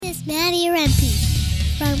is Maddie Rempe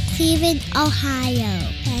from Cleveland, Ohio,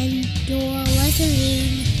 and you're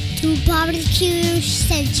listening to Barbecue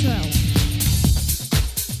Central.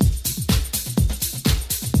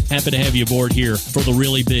 Happy to have you aboard here for the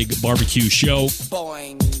Really Big Barbecue Show.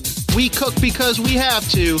 Boing. We cook because we have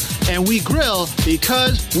to, and we grill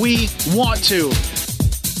because we want to.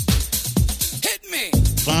 Hit me!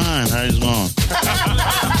 Fine, how's it going?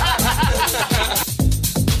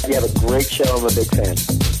 You have a great show. I'm a big fan.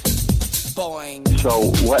 Boing.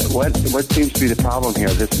 So what seems to be the problem here?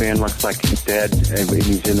 This man looks like he's dead, and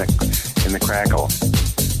he's in the crackle.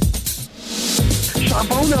 Sean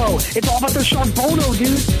Bono! It's all about the Sean Bono,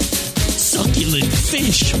 dude! Succulent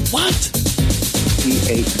fish. What? He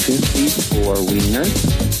ate 54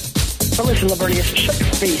 wieners. Well, listen, Lavernius, shut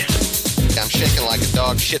your face. I'm shaking like a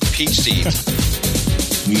dog shit peach seeds.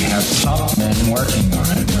 We have top men working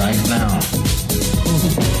on it right now.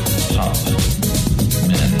 Top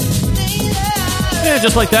men. Yeah,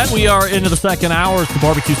 just like that, we are into the second hour. It's the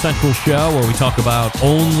Barbecue Central show where we talk about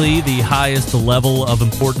only the highest level of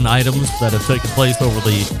important items that have taken place over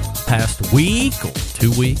the past week or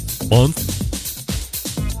 2 weeks, month.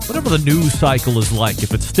 Whatever the news cycle is like.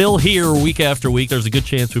 If it's still here week after week, there's a good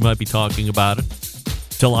chance we might be talking about it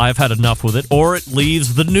till I've had enough with it, or it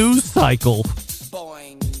leaves the news cycle.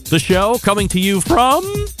 Boing. The show coming to you from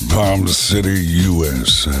Palm City,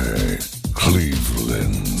 USA,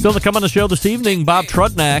 Cleveland. Still to come on the show this evening, Bob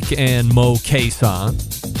Trudnak and Mo Kason.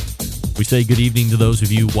 We say good evening to those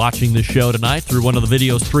of you watching the show tonight through one of the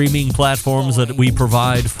video streaming platforms that we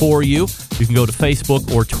provide for you. You can go to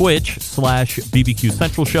Facebook or Twitch/BBQ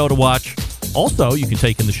Central Show to watch. Also, you can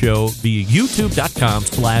take in the show via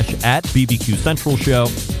YouTube.com/@BBQ Central Show.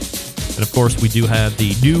 And of course, we do have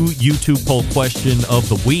the new YouTube poll question of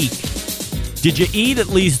the week. Did you eat at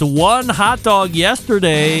least one hot dog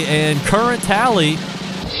yesterday? And current tally,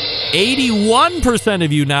 81%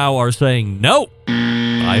 of you now are saying no.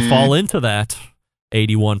 I fall into that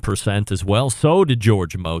 81% as well. So did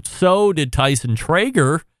George Moat. So did Tyson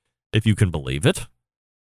Traeger, if you can believe it.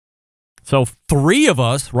 So 3 of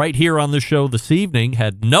us right here on the show this evening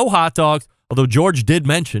had no hot dogs, although George did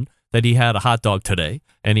mention that he had a hot dog today,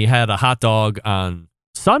 and he had a hot dog on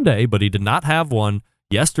Sunday, but he did not have one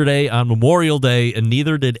yesterday on Memorial Day, and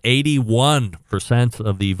neither did 81%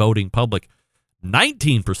 of the voting public.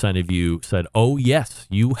 19% of you said, oh, yes,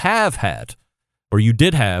 you have had, or you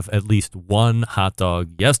did have at least one hot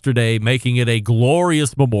dog yesterday, making it a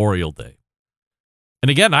glorious Memorial Day. And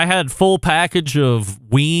again, I had full package of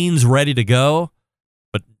wiens ready to go,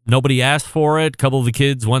 but nobody asked for it. A couple of the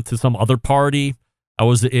kids went to some other party. I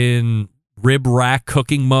was in rib rack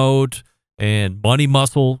cooking mode and money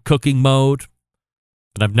muscle cooking mode.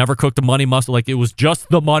 And I've never cooked a money muscle. Like, it was just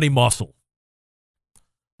the money muscle.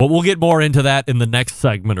 But we'll get more into that in the next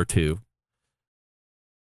segment or two.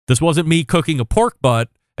 This wasn't me cooking a pork butt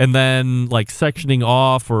and then like sectioning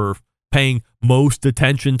off or paying most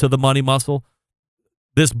attention to the money muscle.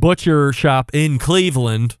 This butcher shop in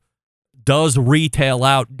Cleveland does retail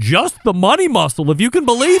out just the money muscle, if you can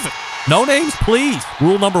believe it. No names, please.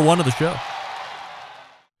 Rule number 1 of the show.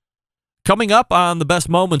 Coming up on the best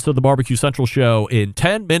moments of the Barbecue Central show in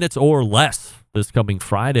 10 minutes or less. This coming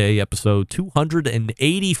Friday, episode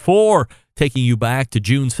 284, taking you back to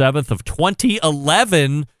June 7th of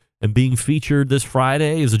 2011. And being featured this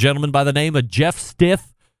Friday is a gentleman by the name of Jeff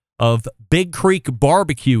Stith of Big Creek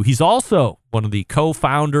Barbecue. He's also one of the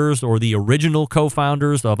co-founders or the original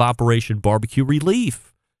co-founders of Operation Barbecue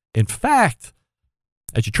Relief. In fact,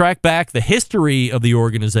 as you track back the history of the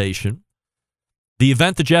organization, the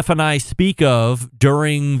event that Jeff and I speak of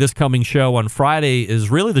during this coming show on Friday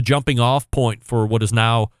is really the jumping off point for what is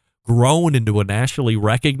now grown into a nationally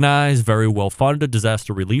recognized, very well-funded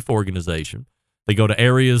disaster relief organization. They go to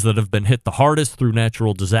areas that have been hit the hardest through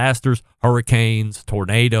natural disasters, hurricanes,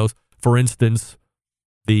 tornadoes. For instance,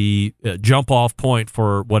 the jump-off point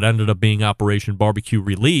for what ended up being Operation Barbecue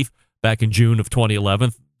Relief back in June of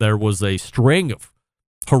 2011, there was a string of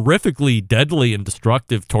horrifically deadly and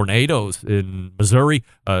destructive tornadoes in Missouri.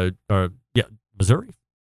 Missouri?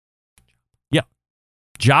 Yeah.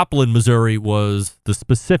 Joplin, Missouri was the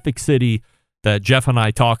specific city that Jeff and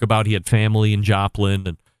I talk about. He had family in Joplin,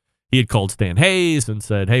 and he had called Stan Hayes and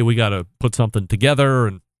said, hey, we got to put something together.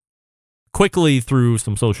 And quickly through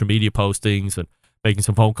some social media postings and making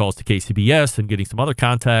some phone calls to KCBS and getting some other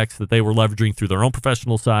contacts that they were leveraging through their own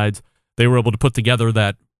professional sides, they were able to put together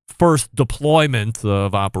that first deployment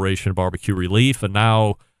of Operation Barbecue Relief. And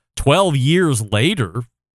now, 12 years later,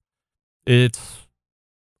 it's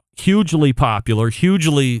hugely popular,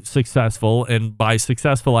 hugely successful. And by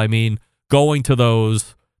successful, I mean going to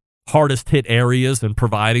those hardest hit areas and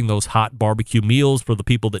providing those hot barbecue meals for the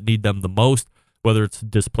people that need them the most, whether it's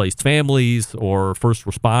displaced families or first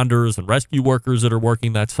responders and rescue workers that are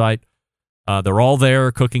working that site. They're all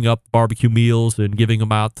there cooking up barbecue meals and giving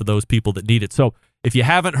them out to those people that need it. So if you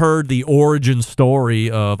haven't heard the origin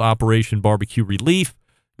story of Operation Barbecue Relief,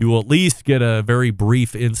 you will at least get a very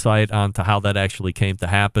brief insight onto how that actually came to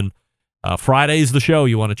happen. Friday's the show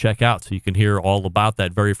you want to check out so you can hear all about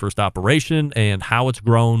that very first operation and how it's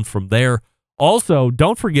grown from there. Also,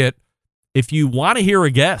 don't forget, if you want to hear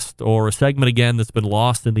a guest or a segment again that's been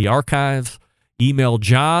lost in the archives, email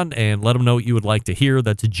John and let him know what you would like to hear.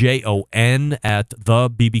 That's JON at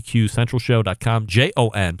thebbqcentralshow.com,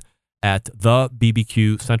 JON at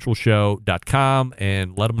thebbqcentralshow.com,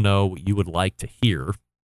 and let him know what you would like to hear.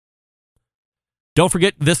 Don't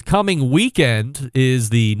forget, this coming weekend is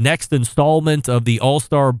the next installment of the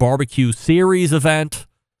All-Star Barbecue Series event.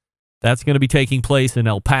 That's going to be taking place in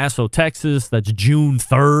El Paso, Texas. That's June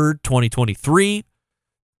 3rd, 2023.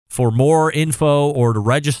 For more info or to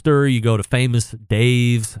register, you go to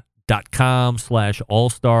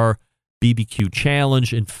famousdaves.com/All-Star BBQ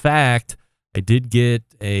Challenge. In fact, I did get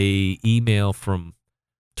an email from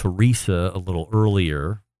Teresa a little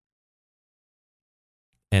earlier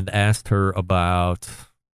and asked her about,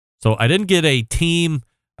 so I didn't get a team,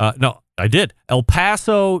 no, I did. El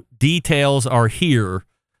Paso details are here.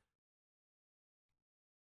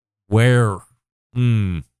 Where?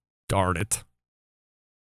 Darn it.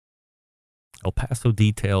 El Paso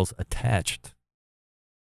details attached.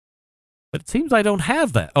 But it seems I don't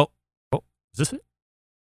have that. Oh, is this it?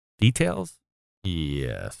 Details?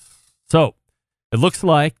 Yes. So, it looks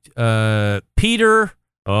like Peter,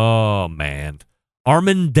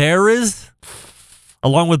 Armendariz,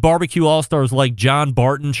 along with barbecue all-stars like John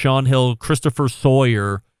Barton, Sean Hill, Christopher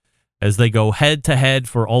Sawyer, as they go head-to-head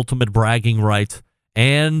for ultimate bragging rights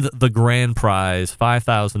and the grand prize,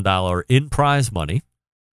 $5,000 in prize money.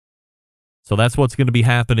 So that's what's going to be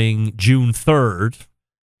happening June 3rd.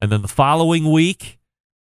 And then the following week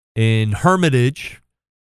in Hermitage,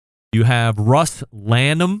 you have Russ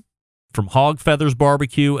Lanham from Hog Feathers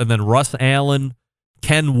Barbecue, and then Russ Allen,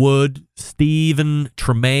 Ken Wood, Stephen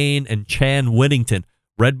Tremaine, and Chan Whittington.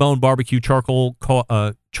 Redbone Barbecue, Charcoal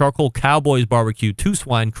Cowboys Barbecue, Two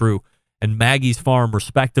Swine Crew, and Maggie's Farm,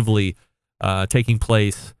 respectively, taking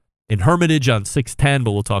place in Hermitage on 6/10,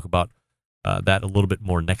 but we'll talk about that a little bit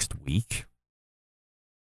more next week.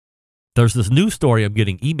 There's this news story I'm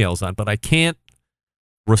getting emails on, but I can't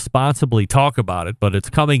responsibly talk about it, but it's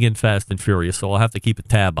coming in fast and furious, so I'll have to keep a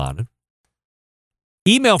tab on it.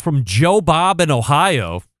 Email from Joe Bob in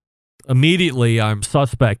Ohio. Immediately, I'm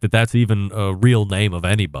suspect that that's even a real name of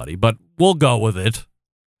anybody, but we'll go with it.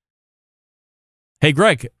 Hey,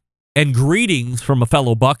 Greg, and greetings from a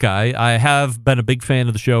fellow Buckeye. I have been a big fan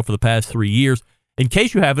of the show for the past 3 years. In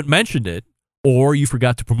case you haven't mentioned it, or you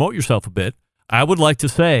forgot to promote yourself a bit, I would like to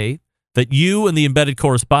say that you and the embedded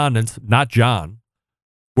correspondents, not John,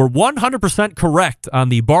 were 100% correct on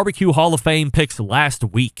the Barbecue Hall of Fame picks last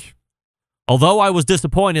week. Although I was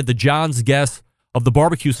disappointed that John's guess of the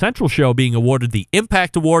Barbecue Central show being awarded the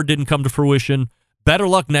Impact Award didn't come to fruition, better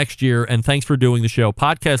luck next year, and thanks for doing the show.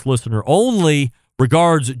 Podcast listener only.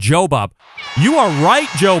 Regards, Joe Bob. You are right,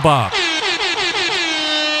 Joe Bob.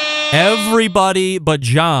 Everybody but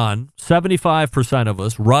John, 75% of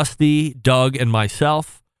us, Rusty, Doug, and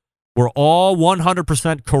myself, were all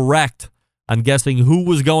 100% correct on guessing who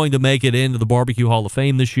was going to make it into the Barbecue Hall of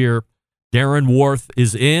Fame this year. Darren Worth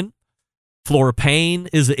is in. Flora Payne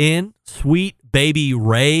is in. Sweet Baby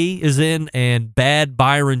Ray is in. And Bad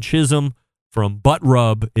Byron Chisholm from Butt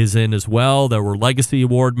Rub is in as well. There were Legacy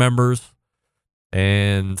Award members.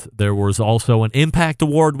 And there was also an Impact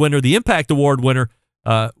Award winner. The Impact Award winner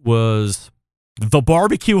was the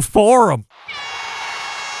Barbecue Forum.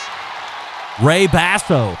 Ray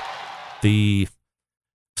Basso, the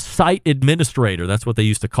site administrator. That's what they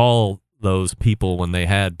used to call those people when they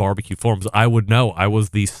had barbecue forums. I would know. I was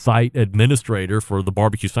the site administrator for the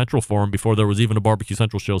Barbecue Central forum before there was even a Barbecue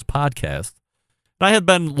Central Shows podcast. And I had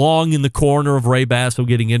been long in the corner of Ray Basso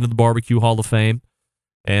getting into the Barbecue Hall of Fame,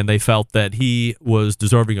 and they felt that he was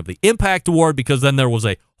deserving of the Impact Award because then there was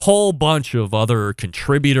a whole bunch of other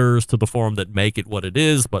contributors to the forum that make it what it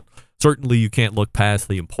is, but certainly you can't look past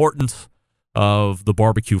the importance of the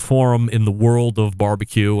barbecue forum in the world of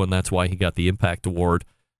barbecue, and that's why he got the Impact Award.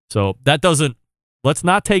 So that doesn't, let's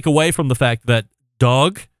not take away from the fact that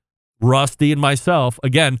Doug, Rusty, and myself,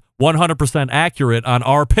 again, 100% accurate on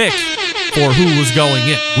our pick for who was going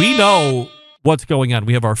in. We know what's going on.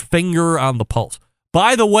 We have our finger on the pulse.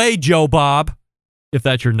 By the way, Joe Bob, if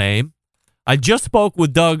that's your name, I just spoke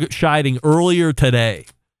with Doug Scheiding earlier today,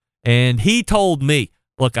 And he told me,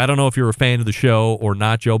 look, I don't know if you're a fan of the show or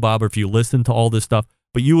not, Joe Bob, or if you listen to all this stuff,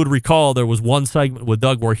 but you would recall there was one segment with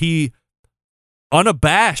Doug where he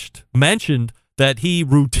unabashed mentioned that he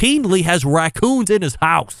routinely has raccoons in his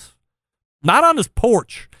house. Not on his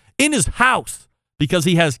porch, in his house, because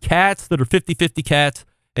he has cats that are 50-50 cats,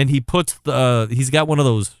 and he puts he's got one of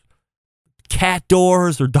those cat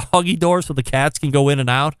doors or doggy doors so the cats can go in and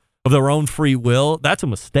out of their own free will. That's a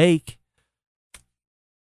mistake.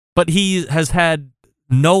 But he has had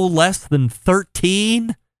no less than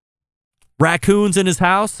 13 raccoons in his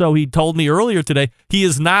house. So he told me earlier today he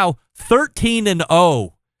is now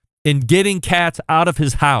 13-0 in getting cats out of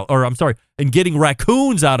his house, in getting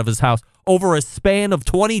raccoons out of his house over a span of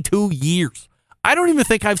 22 years. I don't even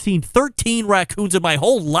think I've seen 13 raccoons in my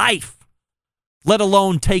whole life, let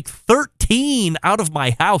alone take 13 out of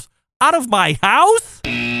my house. Out of my house?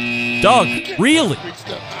 Doug, really?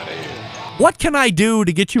 What can I do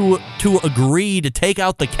to get you to agree to take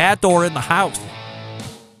out the cat door in the house?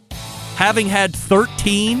 Having had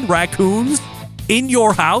 13 raccoons in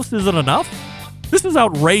your house isn't enough? This is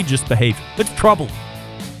outrageous behavior. It's troubling.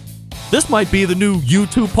 This might be the new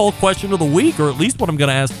YouTube poll question of the week, or at least what I'm going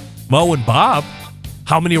to ask Mo and Bob.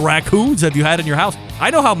 How many raccoons have you had in your house? I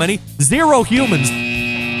know how many. 0 humans.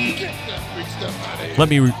 Let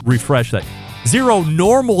me refresh that. 0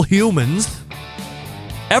 normal humans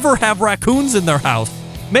ever have raccoons in their house.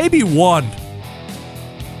 Maybe 1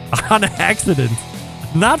 on accident.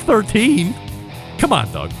 Not 13. Come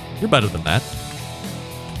on, Doug. You're better than that.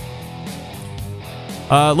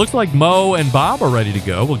 Looks like Mo and Bob are ready to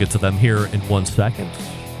go. We'll get to them here in 1 second.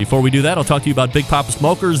 Before we do that, I'll talk to you about Big Papa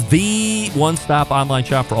Smokers, the one-stop online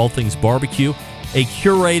shop for all things barbecue. A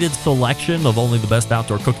curated selection of only the best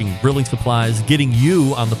outdoor cooking and grilling supplies, getting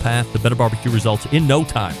you on the path to better barbecue results in no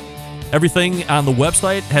time. Everything on the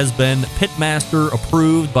website has been Pitmaster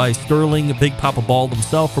approved by Sterling Big Papa Ball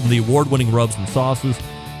himself, from the award-winning rubs and sauces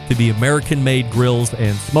to the American-made grills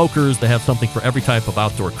and smokers. They have something for every type of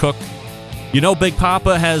outdoor cook. You know, Big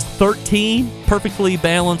Papa has 13 perfectly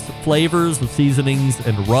balanced flavors of seasonings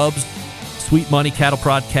and rubs. Sweet Money, Cattle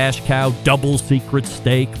Prod, Cash Cow, Double Secret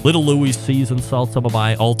Steak, Little Louie's Seasoned Salt, some of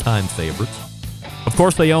my all-time favorites. Of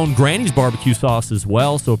course, they own Granny's Barbecue Sauce as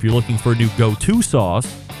well, so if you're looking for a new go-to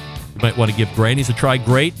sauce, you might want to give Granny's a try.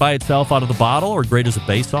 Great by itself out of the bottle, or great as a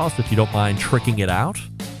base sauce if you don't mind tricking it out.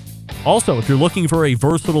 Also, if you're looking for a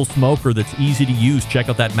versatile smoker that's easy to use, check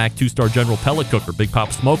out that Mac 2-Star General Pellet Cooker. Big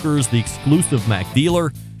Papa Smokers, the exclusive Mac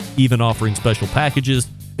dealer, even offering special packages.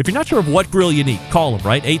 If you're not sure of what grill you need, call them,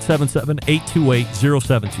 right?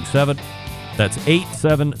 877-828-0727. That's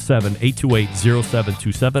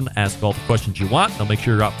 877-828-0727. Ask all the questions you want. They'll make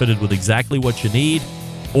sure you're outfitted with exactly what you need.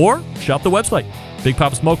 Or shop the website,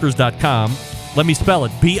 BigPapaSmokers.com. Let me spell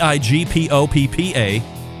it, BIGPOPPA,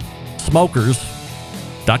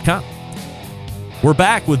 smokers.com. We're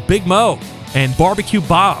back with Big Mo and Barbecue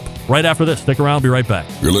Bob right after this. Stick around. I'll be right back.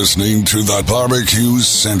 You're listening to the Barbecue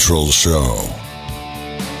Central Show.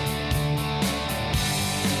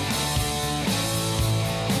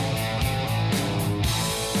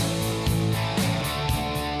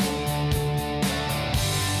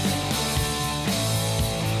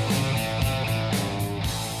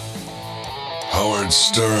 Howard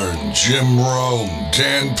Stern, Jim Rome,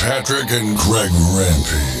 Dan Patrick, and Greg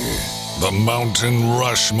Rempe. The Mountain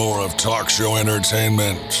Rushmore of talk show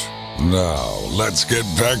entertainment. Now, let's get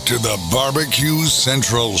back to the Barbecue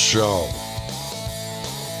Central Show. All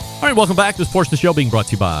right, welcome back. This portion of the show being brought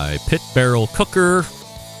to you by Pit Barrel Cooker,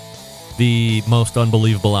 the most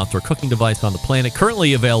unbelievable outdoor cooking device on the planet.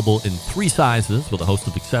 Currently available in 3 sizes with a host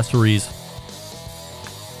of accessories.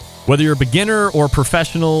 Whether you're a beginner or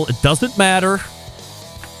professional, it doesn't matter.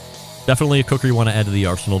 Definitely a cooker you want to add to the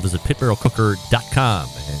arsenal. Visit pitbarrelcooker.com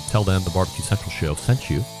and tell them the Barbecue Central Show sent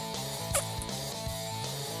you.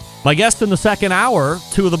 My guests in the second hour,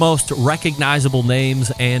 2 of the most recognizable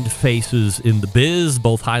names and faces in the biz,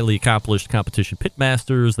 both highly accomplished competition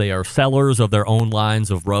pitmasters. They are sellers of their own lines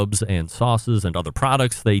of rubs and sauces and other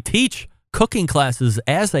products. They teach cooking classes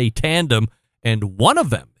as a tandem, and one of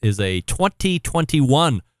them is a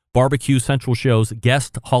 2021 Barbecue Central Show's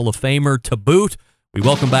guest Hall of Famer to boot. We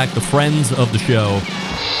welcome back the friends of the show,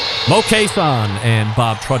 Mo Cason and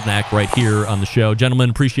Bob Trudnak, right here on the show. Gentlemen,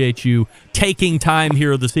 appreciate you taking time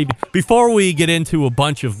here this evening. Before we get into a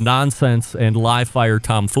bunch of nonsense and live-fire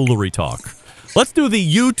tomfoolery talk, let's do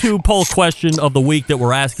the YouTube poll question of the week that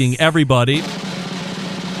we're asking everybody.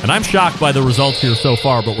 And I'm shocked by the results here so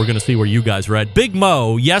far, but we're going to see where you guys are at. Big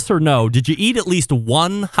Mo, yes or no, did you eat at least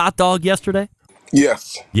one hot dog yesterday?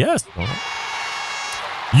 Yes. Yes. Well,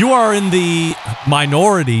 You are in the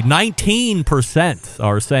minority. 19%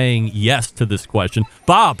 are saying yes to this question.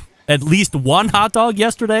 Bob, at least one hot dog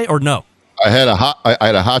yesterday or no? I had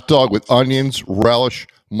a hot dog with onions, relish,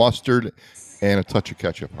 mustard, and a touch of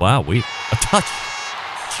ketchup. Wow, a touch,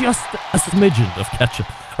 just a smidgen of ketchup.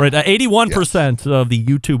 All right, 81% of the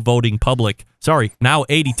YouTube voting public, now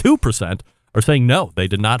 82% are saying no. They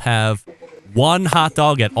did not have one hot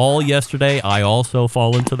dog at all yesterday. I also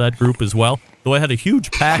fall into that group as well. Though I had a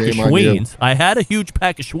huge pack of Schweens. I had a huge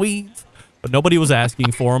pack of Schweens, but nobody was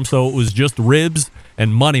asking for them, so it was just ribs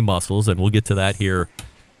and money muscles, and we'll get to that here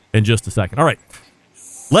in just a second. All right,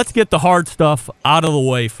 let's get the hard stuff out of the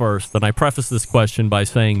way first, and I preface this question by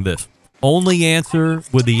saying this. Only answer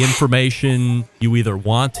with the information you either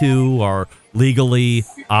want to, are legally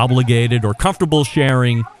obligated, or comfortable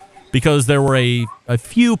sharing, because there were a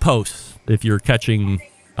few posts, if you're catching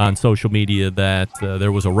on social media, that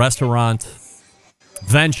there was a restaurant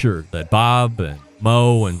venture that Bob and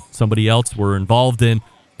Mo and somebody else were involved in,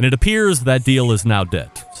 and it appears that deal is now dead.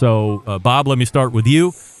 So, Bob, let me start with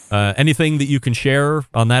you. Anything that you can share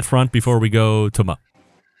on that front before we go to Mo?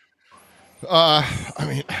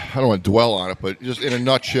 I don't want to dwell on it, but just in a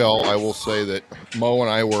nutshell, I will say that Mo and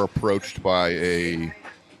I were approached by a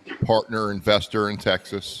partner investor in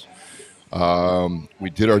Texas. We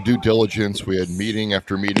did our due diligence. We had meeting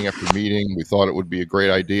after meeting after meeting. We thought it would be a great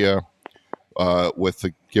idea with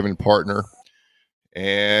the given partner.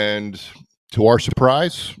 And to our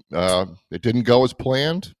surprise, it didn't go as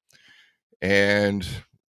planned. And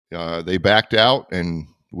they backed out, and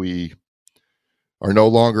we are no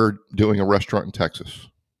longer doing a restaurant in Texas.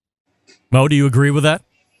 Mo, do you agree with that?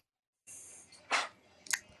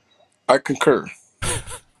 I concur.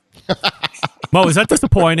 Mo, is that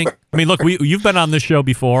disappointing? I mean, look, you've been on this show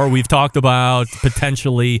before. We've talked about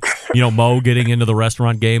potentially, Mo getting into the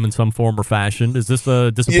restaurant game in some form or fashion. Is this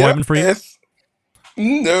a disappointment for you?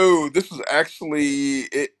 No, this is actually,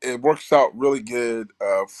 it works out really good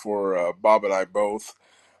for Bob and I both.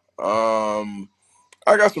 I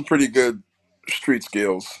got some pretty good street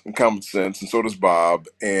skills and common sense, and so does Bob.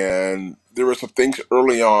 And there were some things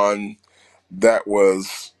early on that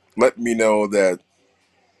was letting me know that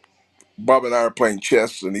Bob and I are playing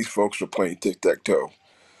chess, and these folks are playing tic-tac-toe.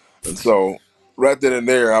 And so right then and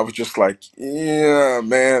there, I was just like, yeah,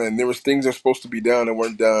 man. And there was things that were supposed to be done and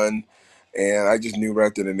weren't done. And I just knew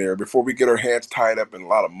right then and there, before we get our hands tied up in a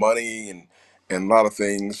lot of money and a lot of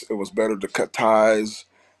things, it was better to cut ties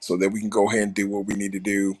so that we can go ahead and do what we need to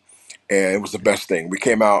do. And it was the best thing. We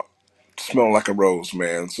came out smelling like a rose,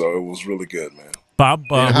 man. So it was really good, man. Bob,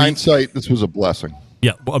 in hindsight, this was a blessing.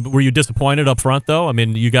 Yeah. Were you disappointed up front, though? I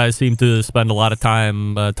mean, you guys seem to spend a lot of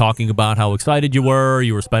time talking about how excited you were.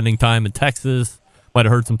 You were spending time in Texas. Might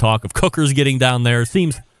have heard some talk of cookers getting down there.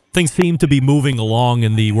 Things seem to be moving along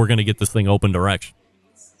in the we're going to get this thing open direction.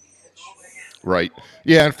 Right.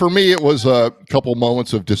 Yeah, and for me, it was a couple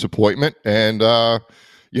moments of disappointment. And,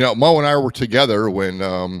 Mo and I were together when,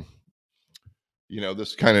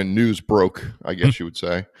 this kind of news broke, I guess you would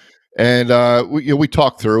say. And we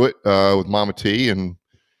talked through it with Mama T and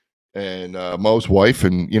Mo's wife,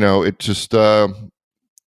 and it just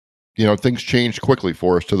things changed quickly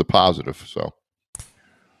for us to the positive. So,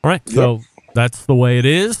 all right, so that's the way it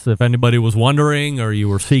is. If anybody was wondering, or you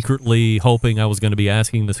were secretly hoping I was going to be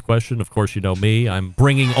asking this question, of course you know me. I'm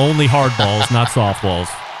bringing only hard balls, not softballs,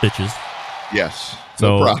 bitches. Yes.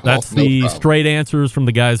 So that's the straight answers from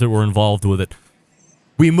the guys that were involved with it.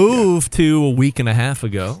 We moved to a week and a half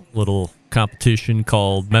ago, little competition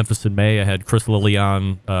called Memphis in May. I had Chris Lilly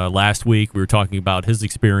on last week. We were talking about his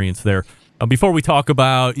experience there. Before we talk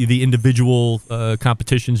about the individual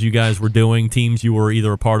competitions you guys were doing, teams you were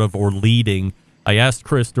either a part of or leading, I asked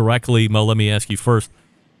Chris directly, Mo, let me ask you first.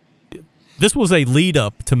 This was a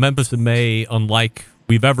lead-up to Memphis in May unlike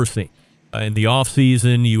we've ever seen. In the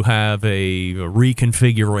offseason, you have a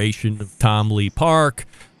reconfiguration of Tom Lee Park.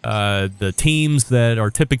 The teams that are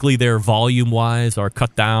typically there volume-wise are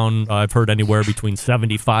cut down. I've heard anywhere between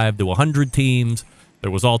 75 to 100 teams. There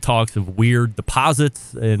was all talks of weird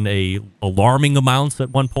deposits in alarming amounts at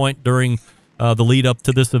one point during the lead-up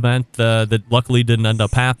to this event that luckily didn't end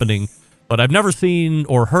up happening. But I've never seen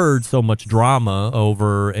or heard so much drama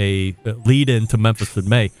over a lead-in to Memphis in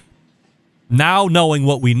May. Now, knowing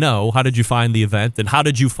what we know, how did you find the event, and how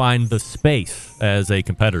did you find the space as a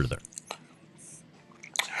competitor there?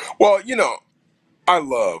 Well, I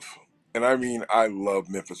love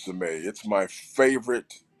Memphis in May. It's my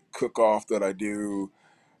favorite cook-off that I do.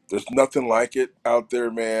 There's nothing like it out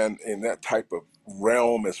there, man, in that type of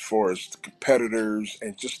realm as far as competitors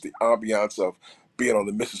and just the ambiance of being on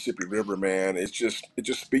the Mississippi River, man. It just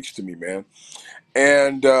speaks to me, man.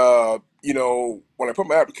 And when I put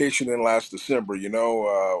my application in last December,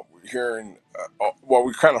 hearing, well,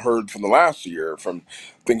 we kind of heard from the last year from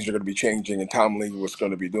things are going to be changing, and Tom Lee was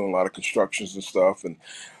going to be doing a lot of constructions and stuff, and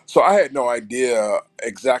so I had no idea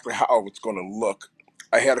exactly how it's going to look.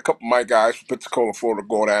 I had a couple of my guys from Pensacola, Florida,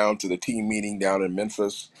 go down to the team meeting down in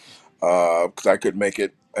Memphis because I couldn't make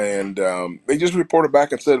it. And they just reported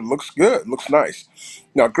back and said, it looks good, looks nice.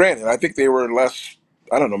 Now, granted, I think they were less,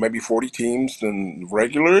 I don't know, maybe 40 teams than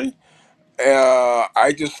regularly.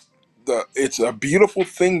 It's a beautiful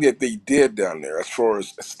thing that they did down there as far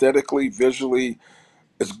as aesthetically, visually,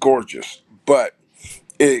 it's gorgeous. But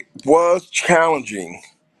it was challenging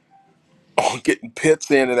on getting pits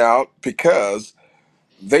in and out because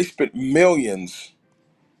they spent millions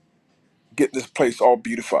getting this place all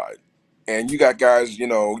beautified. And you got guys,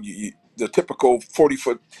 the typical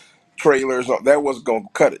 40-foot trailers, that wasn't going to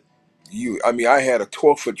cut it. I had a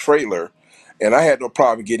 12-foot trailer, and I had no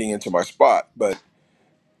problem getting into my spot. But,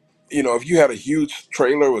 if you had a huge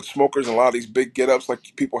trailer with smokers and a lot of these big get-ups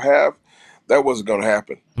like people have, that wasn't going to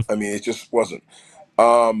happen. It just wasn't.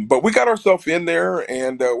 But we got ourselves in there,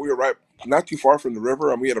 and we were not too far from the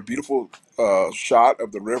river. We had a beautiful shot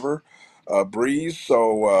of the river breeze.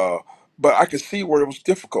 So, but I could see where it was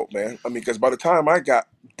difficult, man. Because by the time I got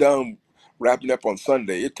done wrapping up on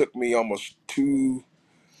Sunday, it took me almost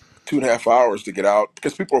 2.5 hours to get out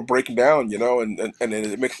because people are breaking down, and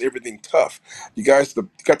it makes everything tough. You guys, you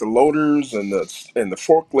got the loaders and the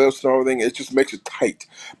forklifts and everything. It just makes it tight.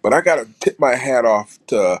 But I got to tip my hat off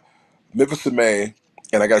to Memphis in May,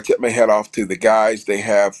 and I got to tip my hat off to the guys they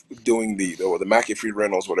have doing the McAfee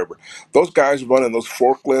rentals, whatever. Those guys running those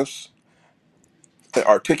forklifts, and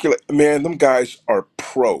articulate, man, them guys are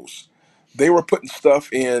pros. They were putting stuff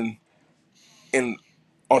in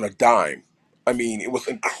on a dime. It was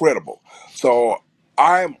incredible. So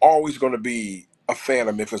I'm always going to be a fan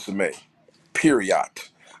of Memphis in May. Period.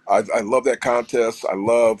 I love that contest.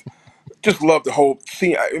 Just love the whole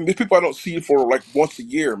scene. There's people I don't see for like once a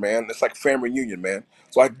year, man. It's like family reunion, man.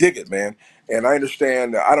 So I dig it, man. And I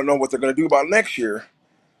understand. I don't know what they're going to do about next year,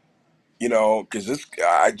 because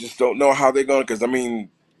I just don't know how they're going to. Because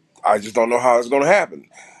I just don't know how it's going to happen.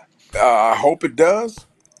 I hope it does.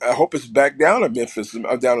 I hope it's back down to Memphis,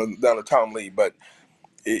 down to Tom Lee. But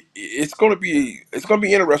it's going to be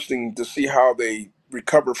interesting to see how they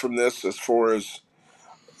recover from this as far as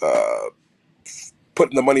uh,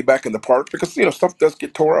 putting the money back in the park because stuff does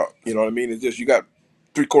get tore up. You know what I mean? It's just you got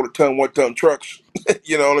 3/4 ton, 1 ton trucks.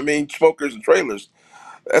 You know what I mean? Smokers and trailers.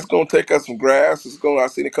 That's going to take us some grass.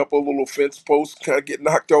 I've seen a couple of little fence posts kind of get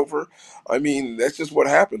knocked over. That's just what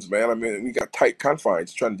happens, man. We got tight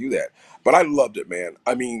confines trying to do that. But I loved it, man.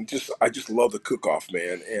 I just love the cook-off,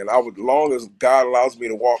 man. And long as God allows me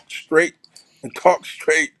to walk straight and talk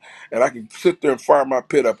straight, and I can sit there and fire my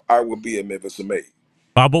pit up, I will be at Memphis in May.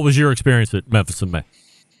 Bob, what was your experience at Memphis in May?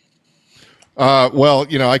 Well,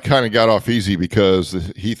 I kind of got off easy because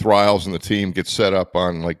Heath Riles and the team get set up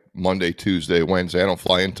on like Monday, Tuesday, Wednesday. I don't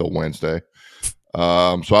fly in until Wednesday.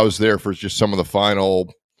 So I was there for just some of the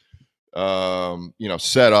final,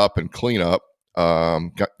 set up and clean up,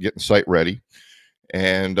 getting site ready.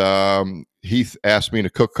 And Heath asked me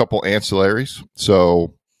to cook a couple ancillaries.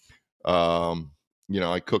 So,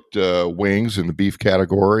 I cooked wings in the beef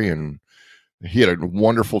category, and he had a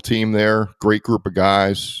wonderful team there, great group of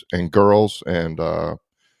guys and girls. And,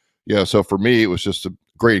 so for me, it was just a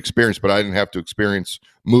great experience, but I didn't have to experience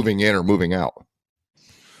moving in or moving out.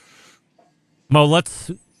 Mo,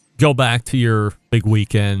 let's go back to your big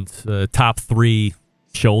weekend, top 3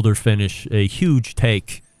 shoulder finish, a huge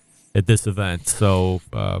take at this event. So,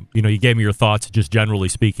 you gave me your thoughts, just generally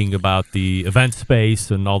speaking, about the event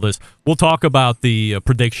space and all this. We'll talk about the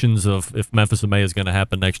predictions of if Memphis in May is going to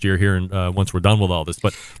happen next year here once we're done with all this.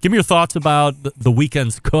 But give me your thoughts about the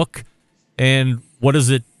weekend's cook and what does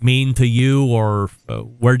it mean to you, or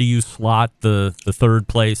where do you slot the third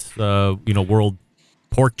place, World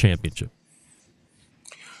Pork Championship?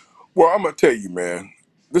 Well, I'm going to tell you, man,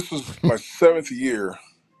 this is my 7th year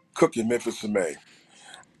cooking Memphis in May.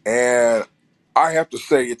 And I have to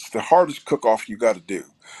say it's the hardest cook-off you got to do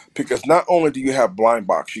because not only do you have blind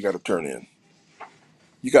box you got to turn in,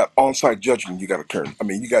 you got on-site judging you got to turn.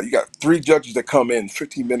 You got 3 judges that come in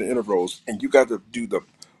 15-minute intervals, and you got to do the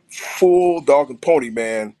full dog and pony,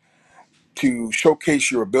 man, to showcase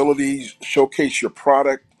your abilities, showcase your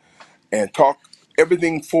product, and talk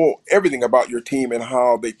everything about your team and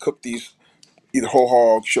how they cook these either whole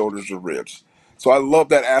hog, shoulders, or ribs. So I love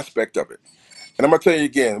that aspect of it. And I'm going to tell you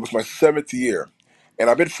again, it was my 7th year. And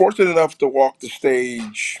I've been fortunate enough to walk the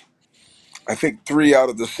stage I think 3 out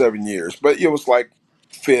of the 7 years, but it was like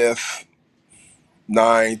fifth,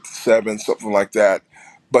 ninth, seventh, something like that.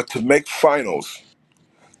 But to make finals,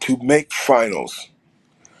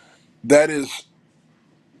 that is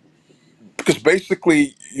because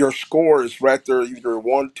basically your score is right there, either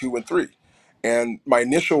 1, 2, and 3. And my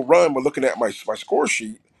initial run, when looking at my score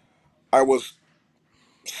sheet, I was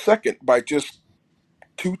second by just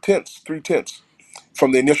 2 tenths, 3 tenths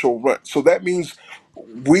from the initial run. So that means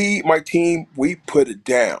my team, we put it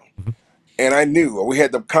down. And I knew we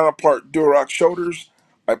had the counterpart Duroc shoulders.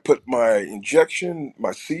 I put my injection,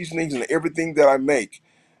 my seasonings, and everything that I make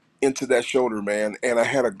into that shoulder, man. And I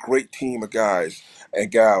had a great team of guys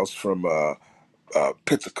and gals from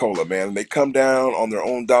Pensacola, man. And they come down on their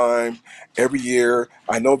own dime every year.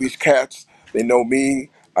 I know these cats. They know me.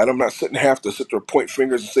 I'm not have to sit there point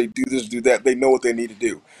fingers and say, do this, do that. They know what they need to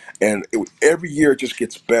do. And every year it just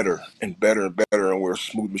gets better and better and better. And we're a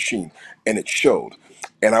smooth machine. And it showed.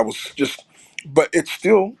 And I was just, but it's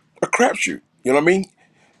still a crapshoot. You know what I mean?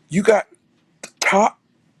 You got top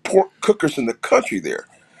pork cookers in the country there.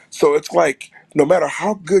 So it's like, no matter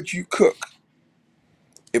how good you cook,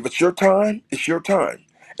 if it's your time, it's your time.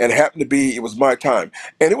 And it happened to be, it was my time.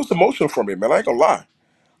 And it was emotional for me, man. I ain't gonna lie.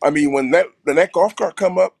 I mean, when that golf cart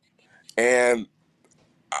come up, and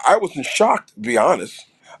I was in shock, to be honest.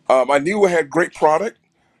 I knew I had great product,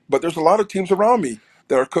 but there's a lot of teams around me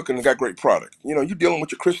that are cooking and got great product. You know, you're dealing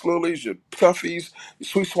with your Chris Lillies, your Toughies, your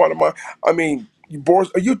Sweet Swan of Mine. I mean,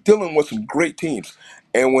 you're dealing with some great teams.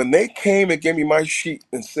 And when they came and gave me my sheet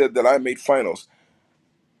and said that I made finals,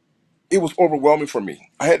 it was overwhelming for me.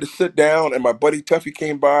 I had to sit down, and my buddy Tuffy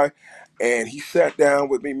came by, and he sat down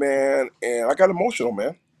with me, man, and I got emotional,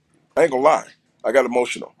 man. I ain't gonna lie. I got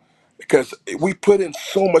emotional because we put in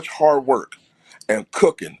so much hard work and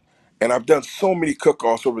cooking, and I've done so many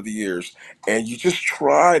cook-offs over the years, and you just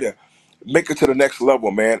try to make it to the next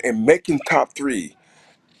level, man. And making top 3,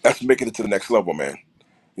 that's making it to the next level, man.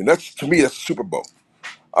 And that's, to me, that's a Super Bowl.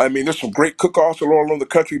 I mean, there's some great cook-offs all around the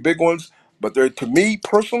country, big ones, but to me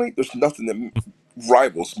personally, there's nothing that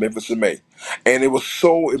rivals Memphis in May. And it was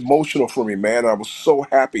so emotional for me, man. I was so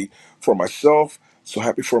happy for myself, so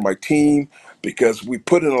happy for my team, because we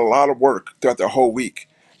put in a lot of work throughout the whole week.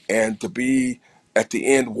 And to be at the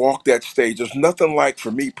end, walk that stage, there's nothing like,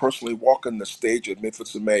 for me personally, walking the stage at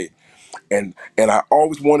Memphis in May. And I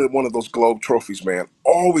always wanted one of those Globe trophies, man.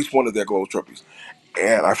 Always wanted that Globe trophies.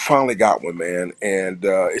 And I finally got one, man. And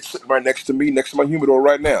it's sitting right next to me, next to my humidor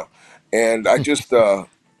right now. And I just, I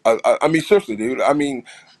mean, seriously, dude. I mean,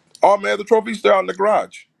 all my other trophies, they're out in the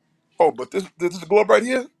garage. Oh, but this glove right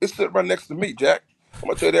here, it's sitting right next to me, Jack. I'm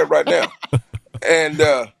gonna tell you that right now. And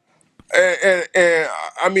and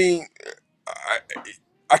I mean, I,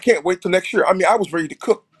 I can't wait till next year. I mean, I was ready to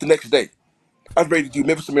cook the next day. I was ready to do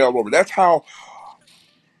Memphis and May all over. That's how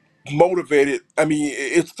motivated. I mean,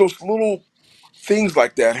 it's those little things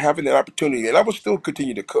like that, having that opportunity, and I will still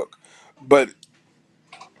continue to cook. But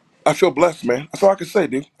I feel blessed, man. That's all I can say,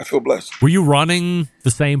 dude. I feel blessed. Were you running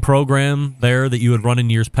the same program there that you had run in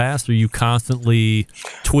years past, or are you constantly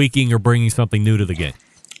tweaking or bringing something new to the game?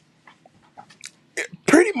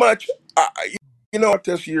 Pretty much, you know, I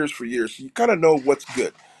test years for years, so you kind of know what's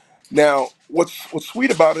good. Now, what's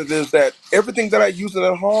sweet about it is that everything that I use in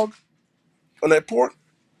that hog, on that pork,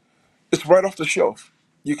 it's right off the shelf.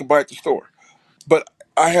 You can buy it at the store. But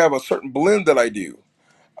I have a certain blend that I do.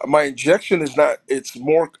 My injection is not, it's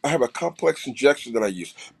more, I have a complex injection that I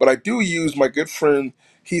use. But I do use my good friend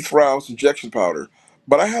Heath Rouse injection powder.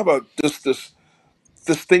 But I have this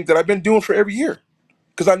thing that I've been doing for every year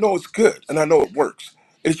because I know it's good and I know it works.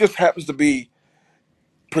 It just happens to be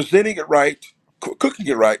presenting it right, cooking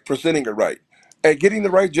it right, presenting it right, and getting the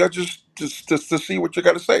right judges to see what you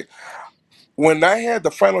got to say. When I had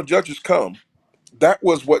the final judges come, that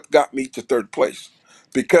was what got me to third place.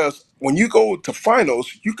 Because when you go to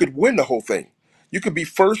finals, you could win the whole thing. You could be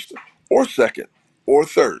first or second or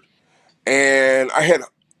third. And I had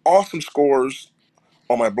awesome scores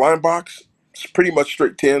on my blind box. It's pretty much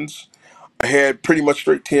straight tens. I had pretty much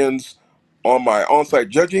straight tens on my on-site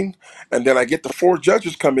judging. And then I get the 4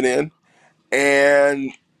 judges coming in,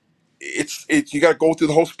 and it's you got to go through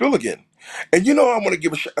the whole spiel again. And you know, I want to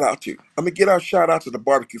give a shout out to. I'm gonna get our shout out to the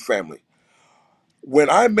barbecue family. When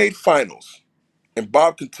I made finals, and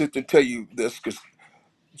Bob can sit and tell you this, because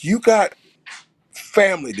you got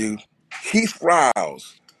family, dude. Heath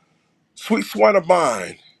Rouse, Sweet Swan of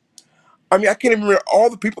Mine. I mean, I can't even remember all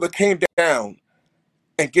the people that came down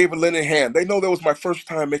and gave a lending hand. They know that was my first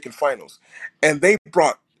time making finals, and they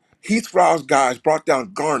brought Heath Rouse guys brought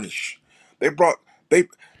down garnish. They brought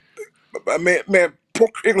man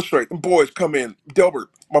Illustrate, them boys come in, Delbert,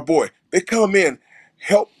 my boy, they come in,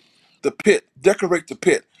 help the pit, decorate the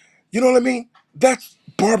pit. You know what I mean? That's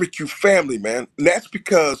barbecue family, man. And that's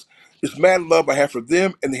because it's mad love I have for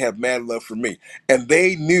them, and they have mad love for me. And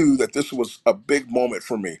they knew that this was a big moment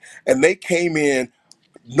for me. And they came in,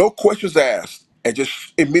 no questions asked, and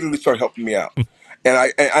just immediately started helping me out. And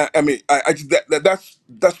I just,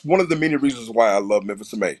 that's one of the many reasons why I love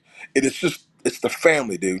Memphis and May. It's the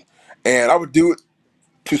family, dude. And I would do it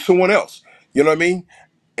to someone else. You know what I mean?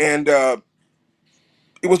 And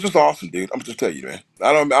it was just awesome, dude. I'm just tell you, man.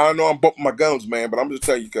 I don't know I'm bumping my gums, man, but I'm just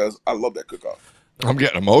telling you because I love that cook-off. I'm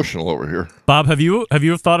getting emotional over here. Bob, have you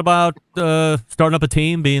thought about starting up a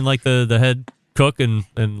team, being like the head cook and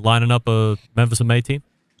lining up a Memphis and May team?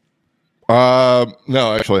 No,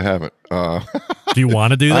 actually, I haven't. Do you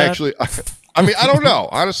want to do that? I mean, I don't know.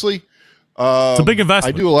 Honestly, it's a big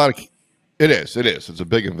investment. I do a lot of. It is. It's a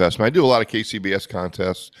big investment. I do a lot of KCBS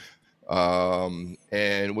contests,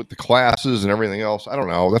 and with the classes and everything else. I don't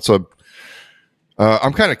know.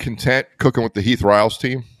 I'm kind of content cooking with the Heath Riles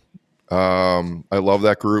team. I love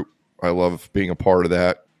that group. I love being a part of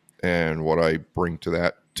that and what I bring to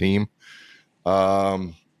that team.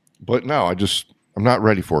 But no, I'm not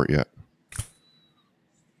ready for it yet.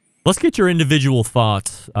 Let's get your individual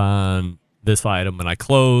thoughts on this item. And I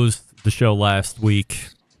closed the show last week.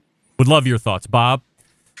 Would love your thoughts, Bob.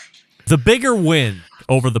 The bigger win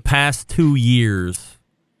over the past 2 years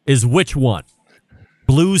is which one?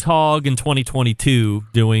 Blues Hog in 2022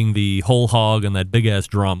 doing the whole hog on that big-ass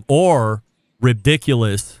drum, or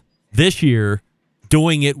Ribdiculous this year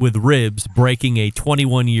doing it with ribs, breaking a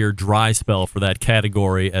 21-year dry spell for that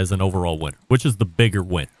category as an overall winner? Which is the bigger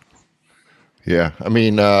win? Yeah, I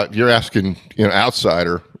mean, you're asking,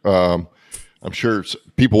 outsider. I'm sure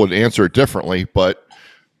people would answer it differently, but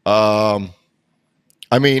I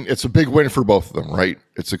mean, it's a big win for both of them, right?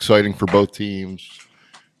 It's exciting for both teams.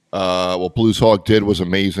 What Blues Hog did was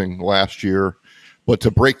amazing last year, but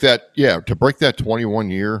to break that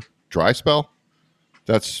 21-year dry spell,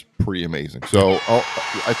 that's pretty amazing. So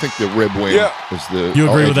I think the rib win is the. You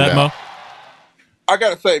agree with that, Mo? I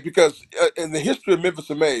gotta say, because in the history of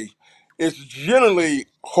Memphis and May, it's generally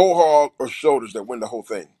whole hog or shoulders that win the whole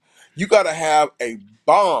thing. You got to have a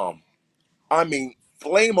bomb, I mean,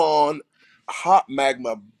 flame on, hot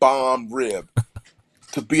magma bomb rib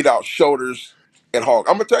to beat out shoulders and hog.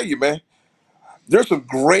 I'm gonna tell you, man, there's some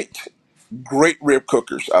great rib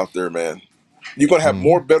cookers out there, man. You're gonna have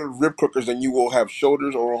more better rib cookers than you will have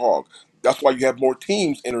shoulders or a hog. That's why you have more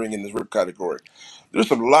teams entering in this rib category.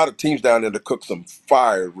 There's a lot of teams down there to cook some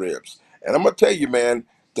fire ribs. And I'm gonna tell you, man,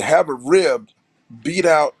 to have a rib beat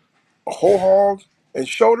out a whole hog and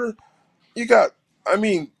shoulder, I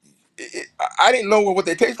didn't know what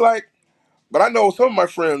they taste like, but I know some of my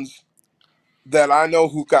friends that I know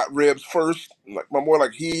who got ribs first, like more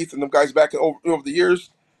like Heath and them guys back over the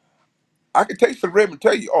years. I could taste the rib and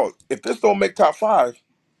tell you, if this don't make top 5,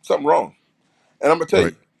 something wrong. And I'm gonna tell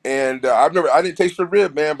you. And I didn't taste the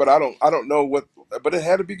rib, man, but I don't know but it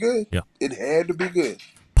had to be good. Yeah, it had to be good.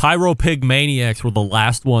 Pyro Pig Maniacs were the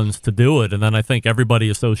last ones to do it, and then I think everybody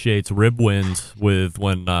associates rib wins with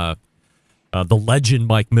when the legend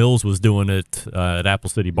Mike Mills was doing it at Apple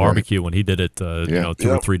City Barbecue when he did it, 2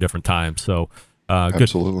 or 3 different times. So, good.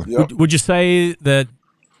 Absolutely. Yep. Would you say that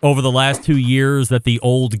over the last 2 years that the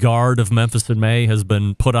old guard of Memphis and May has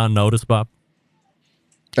been put on notice, Bob?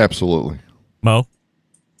 Absolutely. Mo?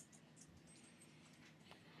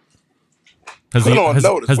 Has put on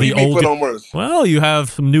notice. What do you mean put on notice? Well, you have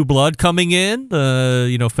some new blood coming in,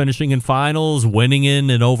 finishing in finals, winning in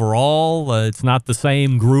and overall. It's not the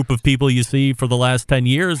same group of people you see for the last 10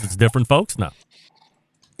 years. It's different folks now.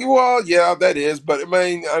 Well, yeah, that is. But,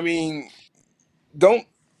 I mean, don't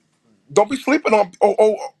be sleeping on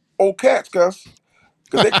old cats, cuz.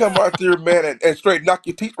 Because they come out there, man, and straight knock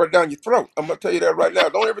your teeth right down your throat. I'm going to tell you that right now.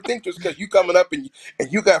 Don't ever think just because you coming up and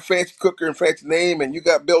you got fancy cooker and fancy name and you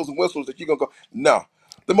got bells and whistles that you're going to go. No.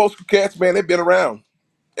 The most cats, man, they've been around.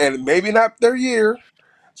 And maybe not their year.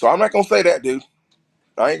 So I'm not going to say that, dude.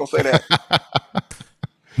 I ain't going to say that.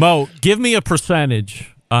 Mo, give me a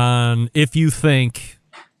percentage on if you think,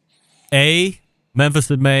 A,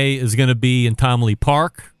 Memphis and May is going to be in Tom Lee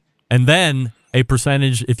Park, and then a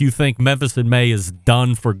percentage if you think Memphis and May is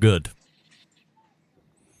done for good.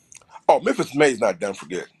 Oh, Memphis and May is not done for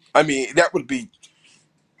good. I mean, that would be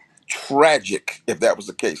tragic if that was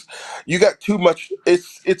the case. You got too much.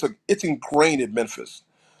 It's ingrained in Memphis.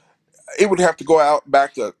 It would have to go out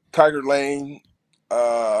back to Tiger Lane.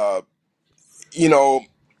 I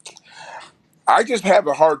just have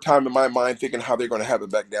a hard time in my mind thinking how they're going to have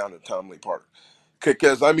it back down to Tom Lee Park.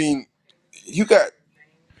 Because, I mean, you got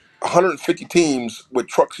 150 teams with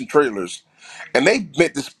trucks and trailers, and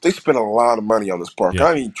they spent a lot of money on this park. Yeah.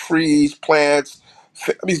 I mean, trees, plants.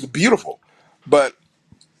 I mean, it's beautiful. But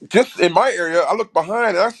just in my area, I look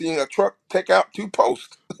behind and I see a truck take out 2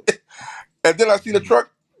 posts, and then I see the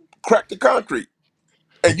truck crack the concrete,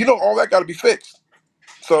 and all that got to be fixed.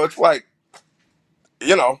 So it's like,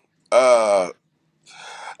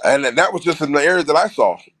 and then that was just in the area that I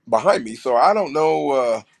saw behind me. So I don't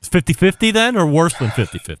know. It's 50-50 then, or worse than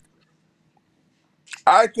 50-50?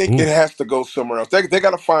 I think Ooh. it has to go somewhere else. They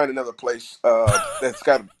got to find another place that's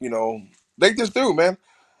got, they just do, man.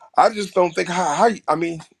 I just don't think I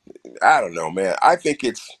mean, I don't know, man. I think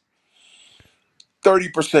it's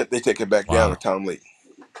 30% they take it back down to Town Lee.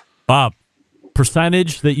 Bob,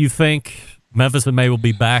 percentage that you think Memphis and May will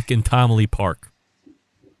be back in Tom Lee Park?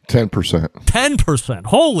 10%. 10%.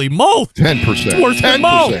 Holy moly. 10%. Worse than 10%.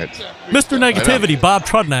 Mo. Mr. Negativity, Bob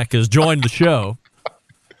Trudnak, has joined the show.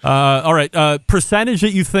 All right. Percentage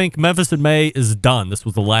that you think Memphis and May is done. This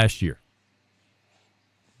was the last year.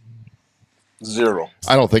 0.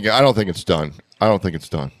 I don't think it's done. I don't think it's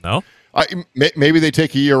done. No? Maybe they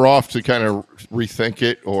take a year off to kind of rethink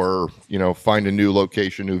it or, find a new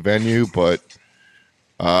location, new venue, but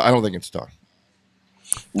I don't think it's done.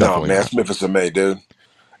 No, man, it's Memphis and May, dude.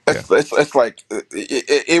 It's like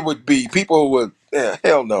it would be people would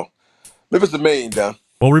hell no. Memphis and May ain't done.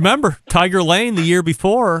 Well, remember Tiger Lane the year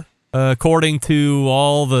before, according to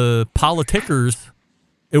all the politickers,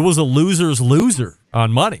 it was a loser's loser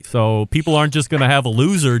on money. So people aren't just going to have a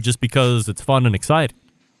loser just because it's fun and exciting.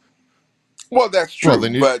 Well, that's true,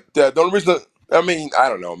 but the only reason, I mean, I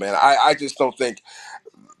don't know, man. I just don't think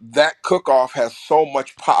that cook-off has so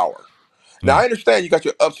much power. Now, I understand you got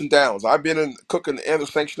your ups and downs. I've been in cooking in other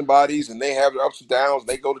sanctioning bodies, and they have their ups and downs.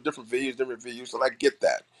 They go to different venues, and I get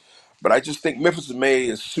that. But I just think Memphis and May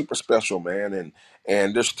is super special, man,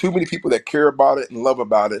 and there's too many people that care about it and love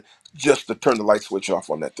about it just to turn the light switch off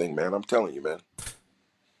on that thing, man. I'm telling you, man.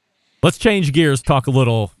 Let's change gears, talk a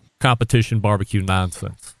little competition barbecue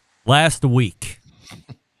nonsense. Last week,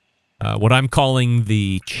 what I'm calling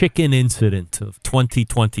the chicken incident of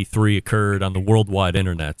 2023 occurred on the worldwide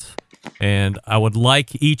internet. And I would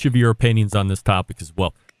like each of your opinions on this topic as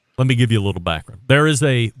well. Let me give you a little background. There is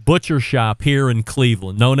a butcher shop here in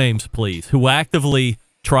Cleveland, no names please, who actively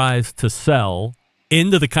tries to sell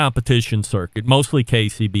into the competition circuit, mostly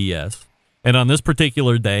KCBS. And on this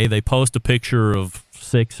particular day, they post a picture of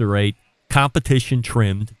 6 or 8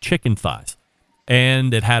 competition-trimmed chicken thighs.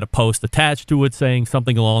 And it had a post attached to it saying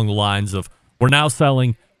something along the lines of, we're now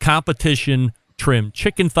selling competition-trimmed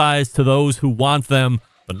chicken thighs to those who want them,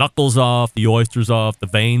 the knuckles off, the oysters off, the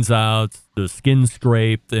veins out, the skin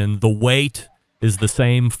scraped, and the weight is the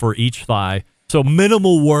same for each thigh. So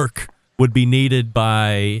minimal work would be needed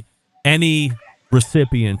by any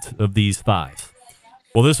recipient of these thighs.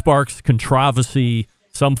 Well, this sparks controversy.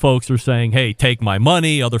 Some folks are saying, hey, take my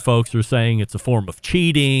money. Other folks are saying it's a form of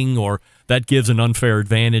cheating, or that gives an unfair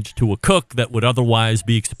advantage to a cook that would otherwise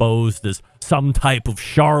be exposed as some type of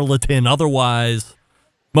charlatan otherwise.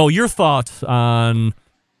 Mo, your thoughts on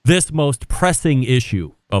this most pressing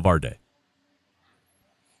issue of our day?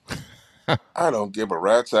 I don't give a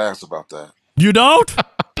rat's ass about that. You don't?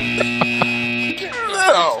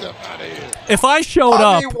 No. If I showed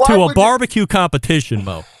up to a barbecue competition,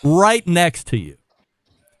 Mo, right next to you,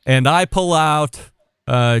 and I pull out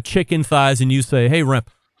chicken thighs and you say, hey, Remp,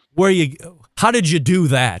 how did you do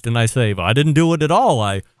that? And I say, well, I didn't do it at all.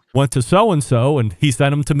 I went to so-and-so, and he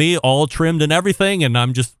sent them to me all trimmed and everything, and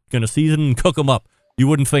I'm just going to season and cook them up. You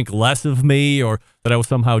wouldn't think less of me, or that I was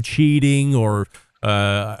somehow cheating, or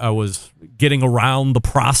I was getting around the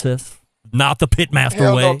process, not the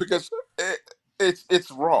pitmaster way. No, because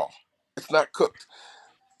it's raw. It's not cooked.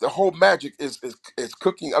 The whole magic is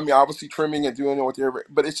cooking. I mean, obviously trimming and doing whatever,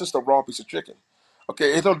 but it's just a raw piece of chicken.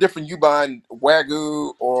 Okay, it's no different you buying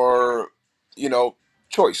Wagyu or,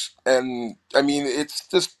 choice. And, I mean, it's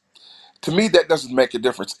just, to me, that doesn't make a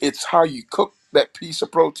difference. It's how you cook that piece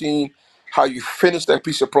of protein, how you finish that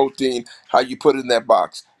piece of protein, how you put it in that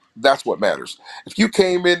box. That's what matters. If you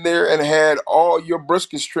came in there and had all your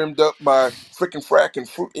briskets trimmed up by frickin' frack and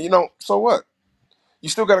fruit, so what? You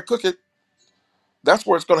still got to cook it. That's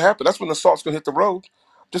where it's going to happen. That's when the salt's going to hit the road.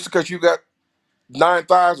 Just because you got 9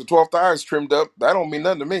 thighs or 12 thighs trimmed up, that don't mean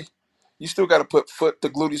nothing to me. You still got to put foot to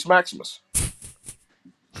gluteus maximus.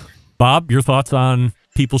 Bob, your thoughts on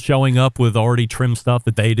people showing up with already trimmed stuff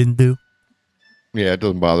that they didn't do? Yeah, it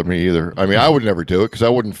doesn't bother me either. I mean, I would never do it because I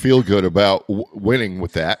wouldn't feel good about winning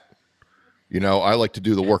with that. I like to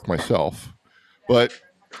do the work myself. But,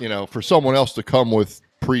 for someone else to come with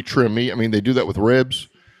pre-trim meat, I mean, they do that with ribs.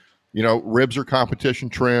 Ribs are competition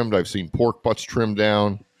trimmed. I've seen pork butts trimmed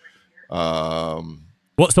down.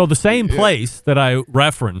 Well, so the same place that I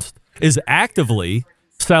referenced is actively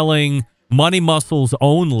selling money muscles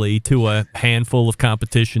only to a handful of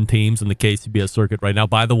competition teams in the KCBS circuit right now.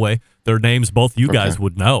 By the way, their names both you guys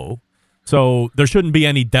would know. So there shouldn't be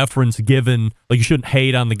any deference given. Like, you shouldn't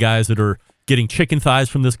hate on the guys that are getting chicken thighs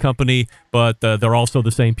from this company, but they're also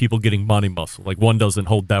the same people getting money muscle. Like, one doesn't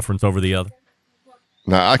hold deference over the other.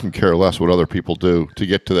 Now, I can care less what other people do to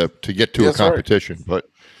get to a competition, but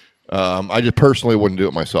I just personally wouldn't do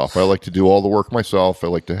it myself. I like to do all the work myself. I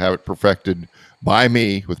like to have it perfected by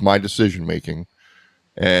me with my decision making.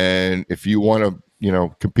 And if you want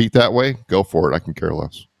to, compete that way, go for it. I can care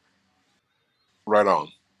less. Right on.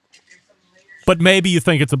 But maybe you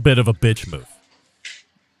think it's a bit of a bitch move.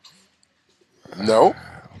 No.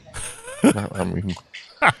 I mean,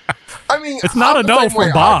 it's not a no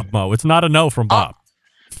from Bob, Mo. It's not a no from Bob.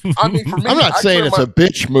 I mean, for me, I'm not saying it's a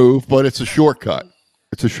bitch move, but it's a shortcut.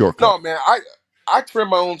 It's a shortcut. No, man. I trim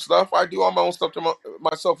my own stuff. I do all my own stuff to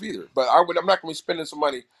myself either. But I'm not going to be spending some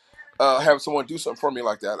money having someone do something for me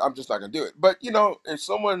like that. I'm just not going to do it. But if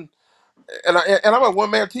someone and I'm a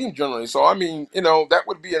one-man team generally, so I mean, that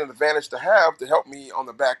would be an advantage to have to help me on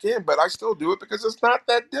the back end. But I still do it because it's not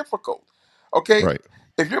that difficult. Okay, right.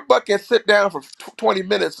 If your butt can sit down for 20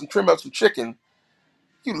 minutes and trim up some chicken,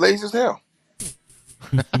 you lazy as hell.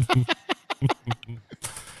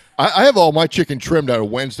 I have all my chicken trimmed on a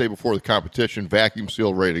Wednesday before the competition, vacuum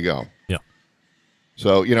sealed, ready to go. Yeah.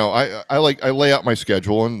 So I lay out my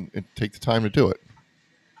schedule and take the time to do it.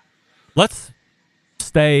 Let's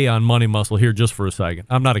stay on money muscle here just for a second.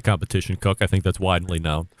 I'm not a competition cook. I think that's widely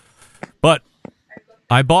known, but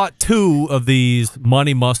I bought 2 of these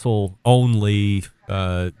money muscle only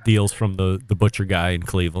deals from the butcher guy in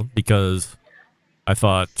Cleveland because I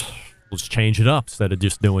thought, let's change it up. Instead of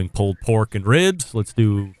just doing pulled pork and ribs, let's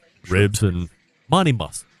do ribs and money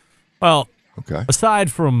muscle. Well,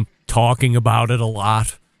 aside from talking about it a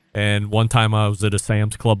lot, and one time I was at a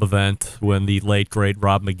Sam's Club event when the late, great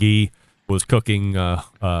Rob McGee was cooking at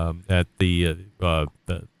the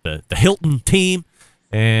Hilton team,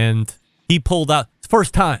 and he pulled out,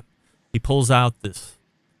 first time, he pulls out this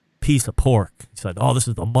piece of pork. He said, "Oh, this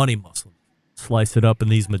is the money muscle." Slice it up in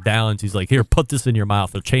these medallions. He's like, "Here, put this in your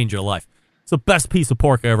mouth. It'll change your life." It's the best piece of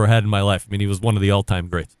pork I ever had in my life. I mean, he was one of the all-time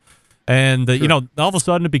greats. And, all of a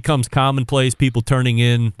sudden it becomes commonplace, people turning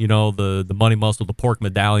in, the money muscle, the pork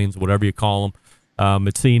medallions, whatever you call them.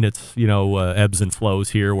 It's seen its, ebbs and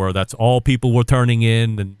flows here where that's all people were turning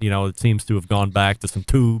in. And, it seems to have gone back to some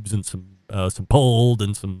tubes and some pulled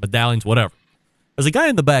and some medallions, whatever. As a guy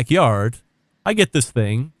in the backyard, I get this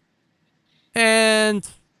thing and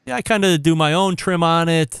I kind of do my own trim on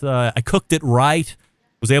it. I cooked it right,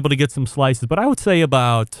 was able to get some slices, but I would say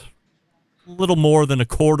about a little more than a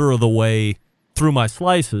quarter of the way through my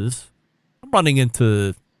slices, I'm running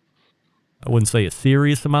into, I wouldn't say a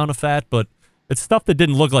serious amount of fat, but it's stuff that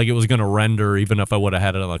didn't look like it was going to render even if I would have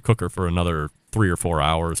had it on the cooker for another 3 or 4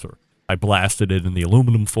 hours, or I blasted it in the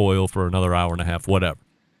aluminum foil for another hour and a half, whatever.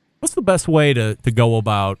 What's the best way to go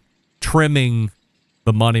about trimming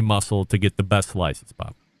the money muscle to get the best slices,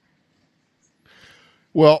 Bob?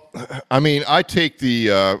 Well, I mean, I take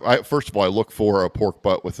first of all, I look for a pork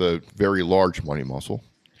butt with a very large money muscle.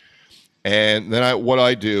 And then what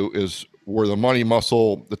I do is where the money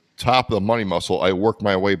muscle, the top of the money muscle, I work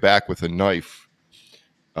my way back with a knife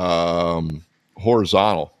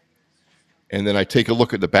horizontal. And then I take a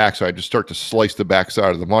look at the backside. I just start to slice the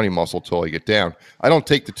backside of the money muscle till I get down. I don't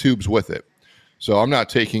take the tubes with it. So I'm not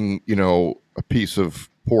taking, a piece of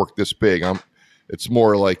pork this big. It's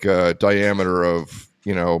more like a diameter of,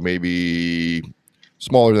 maybe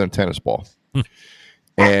smaller than a tennis ball.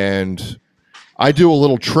 And I do a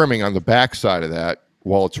little trimming on the backside of that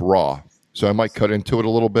while it's raw. So I might cut into it a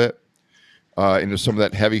little bit, into some of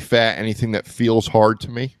that heavy fat, anything that feels hard to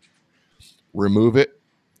me, remove it,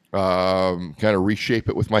 kind of reshape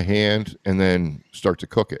it with my hand, and then start to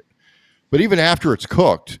cook it. But even after it's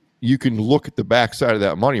cooked, you can look at the backside of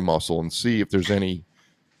that money muscle and see if there's any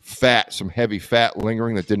fat, some heavy fat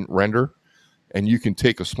lingering that didn't render. And you can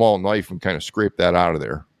take a small knife and kind of scrape that out of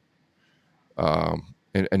there,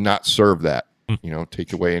 and not serve that.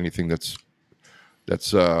 Take away anything that's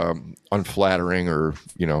unflattering or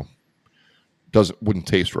wouldn't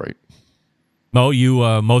taste right. Mo,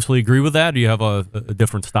 you mostly agree with that? Or do you have a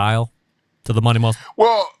different style to the money muscle?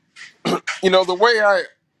 Well, the way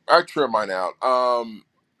I trim mine out.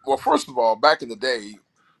 Well, first of all, back in the day,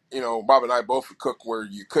 Bob and I both would cook where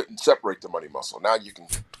you couldn't separate the money muscle. Now you can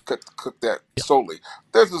cook that solely.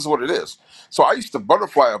 This is what it is. So I used to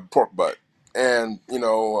butterfly a pork butt, And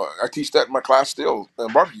I teach that in my class still,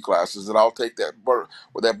 in barbecue classes. That I'll take that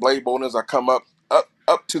with that blade bone as I come up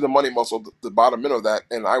to the money muscle, the bottom end of that,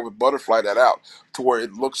 and I would butterfly that out to where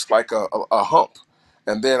it looks like a hump.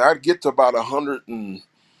 And then I'd get to about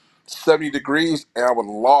 170 degrees, and I would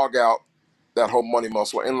log out that whole money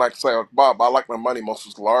muscle. And like say, Bob, I like my money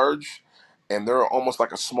muscles large, and they're almost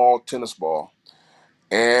like a small tennis ball.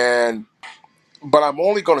 But I'm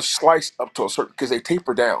only going to slice up to a certain, because they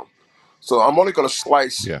taper down. So I'm only going to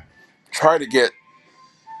slice. Yeah. Try to get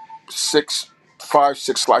 5,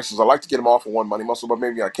 6 slices. I like to get them off of one money muscle, but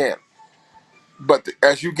maybe I can't. But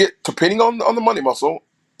as you get, depending on the money muscle,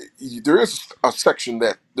 there is a section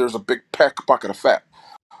that there's a big pocket of fat.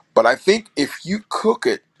 But I think if you cook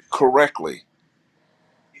it correctly,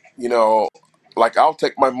 like I'll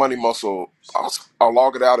take my money muscle, I'll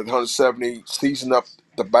log it out at 170, season up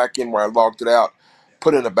the back end where I logged it out,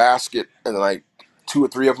 put it in a basket, and then I 2 or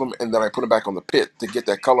 3 of them, and then I put them back on the pit to get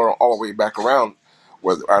that color all the way back around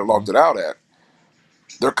where I logged it out at.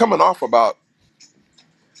 They're coming off about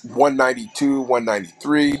 192,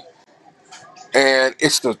 193, and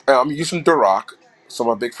I'm using Duroc, so I'm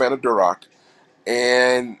a big fan of Duroc,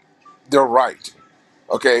 and they're right,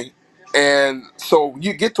 okay. And so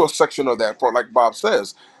you get to a section of that part, like Bob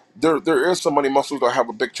says, there is some money muscles that have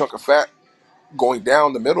a big chunk of fat going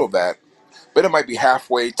down the middle of that, but it might be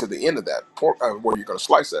halfway to the end of that pork where you're going to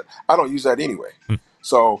slice it. I don't use that anyway.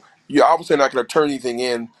 So you're obviously not going to turn anything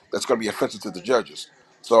in that's going to be offensive to the judges.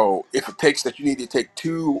 So if it takes that you need to take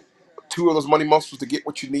two of those money muscles to get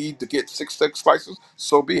what you need to get six slices,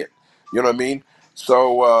 so be it. You know what I mean?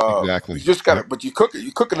 So Exactly. you just got to, but you cook it.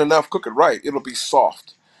 You cook it enough, cook it right. It'll be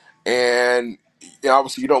soft. And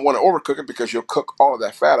obviously you don't want to overcook it because you'll cook all of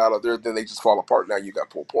that fat out of there. Then they just fall apart. Now you got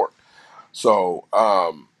pulled pork. So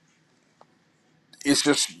it's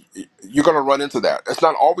just, you're going to run into that. It's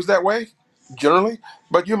not always that way, generally,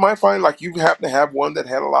 but you might find like you happen to have one that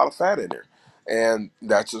had a lot of fat in there, and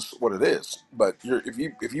that's just what it is. But if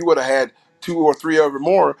you would have had 2 or 3 of it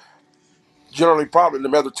more, generally probably the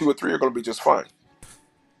other 2 or 3 are going to be just fine.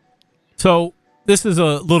 So this is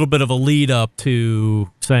a little bit of a lead up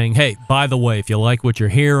to saying, hey, by the way, if you like what you're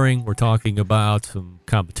hearing, we're talking about some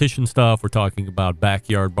competition stuff. We're talking about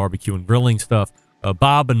backyard barbecue and grilling stuff.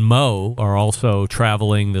 Bob and Mo are also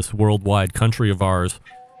traveling this worldwide country of ours,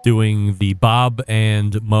 doing the Bob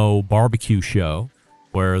and Mo barbecue show,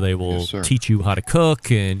 where they will teach you how to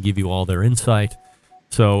cook and give you all their insight.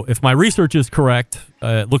 So if my research is correct,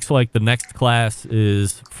 it looks like the next class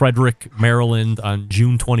is Frederick, Maryland on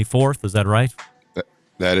June 24th. Is that right?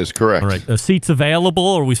 That is correct. All right. Seats available,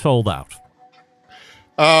 or are we sold out?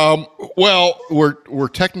 Well, we're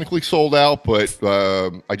technically sold out, but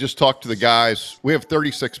I just talked to the guys. We have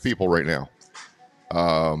 36 people right now.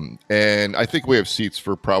 And I think we have seats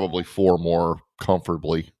for probably 4 more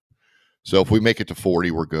comfortably. So if we make it to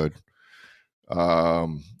 40, we're good.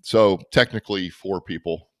 So technically 4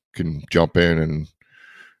 people can jump in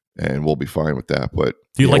and we'll be fine with that. But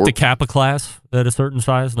do you like to cap a class at a certain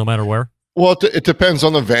size, no matter where? Well, it depends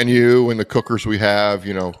on the venue and the cookers we have.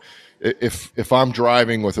 If I'm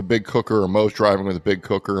driving with a big cooker or Mo's driving with a big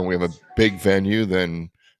cooker and we have a big venue, then,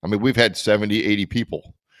 we've had 70, 80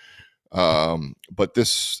 people. But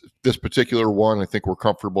this particular one, I think we're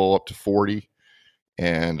comfortable up to 40.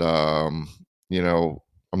 And, I'm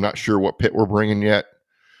not sure what pit we're bringing yet,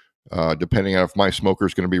 depending on if my smoker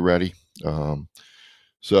is going to be ready.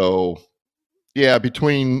 So yeah,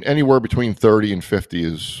 anywhere between 30 and 50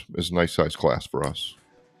 is a nice size class for us.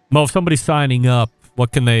 Mo, if somebody's signing up,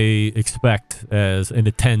 what can they expect as an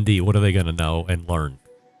attendee? What are they going to know and learn?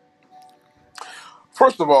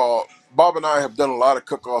 First of all, Bob and I have done a lot of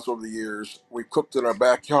cook-offs over the years. We've cooked in our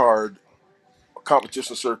backyard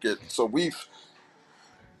competition circuit. So we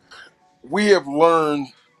have learned,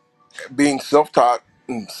 being self-taught,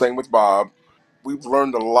 and same with Bob, we've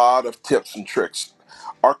learned a lot of tips and tricks.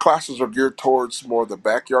 Our classes are geared towards more the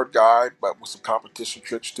backyard guy, but with some competition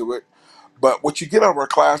tricks to it. But what you get out of our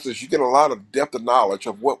classes, you get a lot of depth of knowledge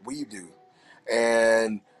of what we do.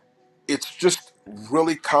 And it's just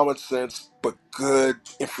really common sense, but good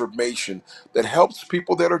information that helps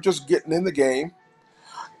people that are just getting in the game,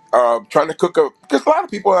 trying to cook up. Because a lot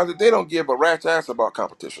of people, they don't give a rat's ass about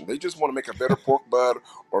competition. They just want to make a better pork butt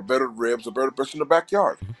or better ribs or better fish in the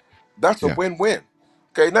backyard. That's a win-win.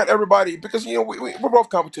 Okay, not everybody, because we're both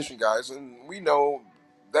competition guys, and we know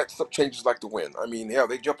that stuff changes like the wind.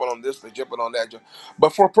 They jumping on this, they jumping on that.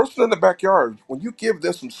 But for a person in the backyard, when you give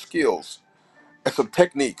them some skills and some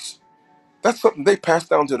techniques, that's something they pass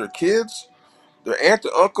down to their kids, their aunt,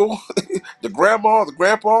 their uncle, the grandma, the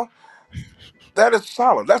grandpa. That is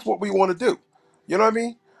solid. That's what we want to do. You know what I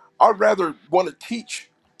mean? I'd rather want to teach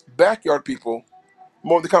backyard people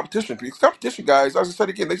more of the competition. Because competition guys, as I said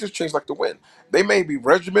again, they just change like the wind. They may be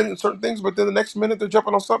regimented in certain things, but then the next minute they're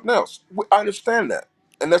jumping on something else. I understand that,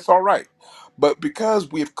 and that's all right. But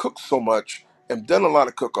because we have cooked so much and done a lot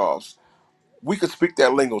of cook-offs, we could speak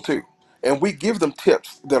that lingo too. And we give them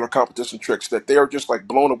tips that are competition tricks that they are just like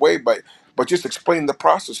blown away by just explaining the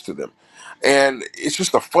process to them. And it's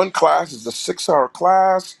just a fun class. It's a 6-hour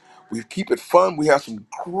class. We keep it fun. We have some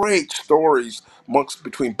great stories amongst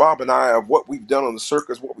between Bob and I of what we've done on the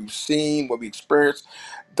circus, what we've seen, what we experienced.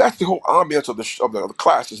 That's the whole ambience of the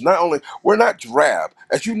class. Is not only we're not drab,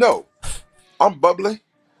 as you know. I'm bubbly.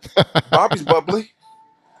 Bobby's bubbly.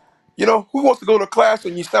 You know, who wants to go to a class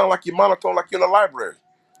and you sound like you're monotone, like you're in a library?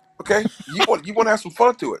 Okay, you want to have some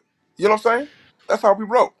fun to it. You know what I'm saying? That's how we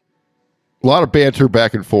wrote. A lot of banter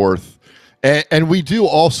back and forth, and we do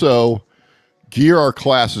also gear our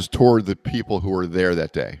classes toward the people who are there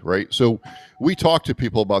that day, right? So we talk to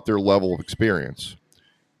people about their level of experience,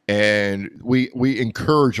 and we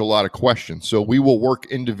encourage a lot of questions. So we will work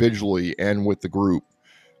individually and with the group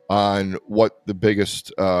on what the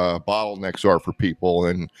biggest bottlenecks are for people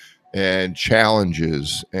and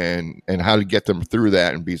challenges and how to get them through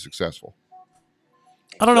that and be successful.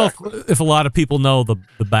 I don't know if a lot of people know the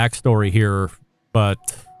backstory here, but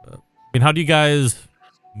I mean, how do you guys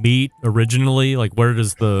meet originally? Like, where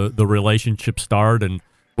does the relationship start, and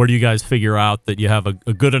where do you guys figure out that you have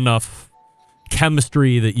a good enough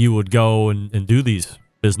chemistry that you would go and do these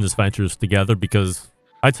business ventures together? Because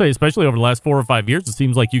I'd say, especially over the last 4 or 5 years, it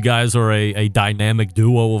seems like you guys are a dynamic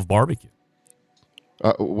duo of barbecue.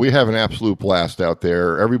 We have an absolute blast out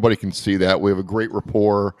there. Everybody can see that. We have a great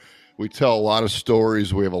rapport. We tell a lot of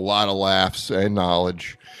stories. We have a lot of laughs and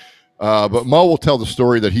knowledge. But Mo will tell the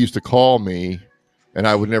story that he used to call me, and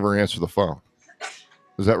I would never answer the phone.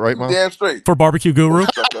 Is that right, Mo? Damn straight. For Barbecue Guru?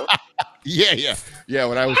 Yeah.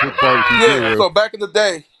 When I was with Barbecue Guru. Yeah, so back in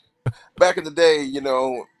the day, you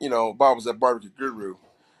know, Bob was at Barbecue Guru.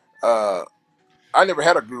 I never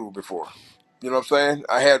had a guru before. You know what I'm saying?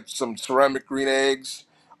 I had some ceramic green eggs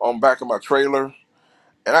on back of my trailer,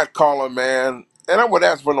 and I'd call him, man, and I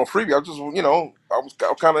wouldn't ask for no freebie. I was just, you know, I was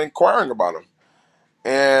kind of inquiring about him,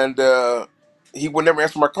 and he would never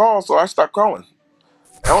answer my call, so I stopped calling.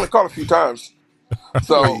 I only called a few times.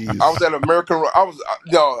 So I was at American.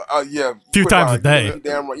 Yeah, a few times a day.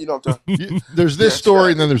 Damn right, you know. What I'm talking. There's this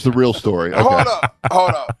story, and then there's the real story. Okay.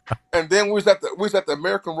 Hold up. And then we was at the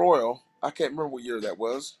American Royal. I can't remember what year that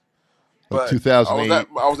was. But 2008.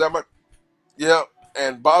 I was at my, yeah,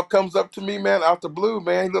 and Bob comes up to me, man, out the blue,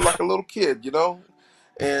 man. He looked like a little kid, you know,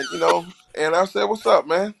 and I said, "What's up,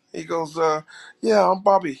 man?" He goes, "Yeah, I'm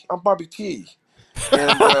Bobby T, and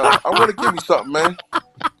I want to give you something, man."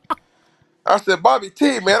 I said, "Bobby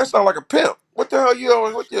T, man, that sounds like a pimp. What the hell you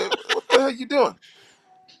doing? What the hell you doing?"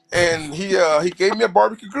 And he gave me a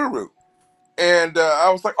Barbecue Guru. And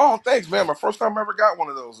I was like, "Oh, thanks, man. My first time I ever got one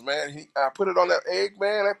of those, man." I put it on that egg,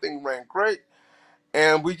 man. That thing ran great.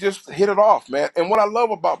 And we just hit it off, man. And what I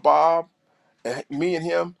love about Bob and me and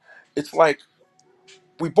him, it's like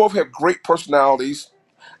we both have great personalities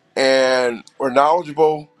and we're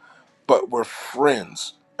knowledgeable, but we're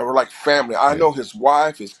friends. And we're like family. I know his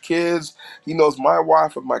wife, his kids. He knows my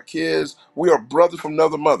wife and my kids. We are brothers from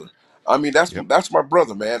another mother. I mean, that's my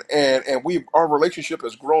brother, man. And our relationship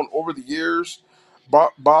has grown over the years.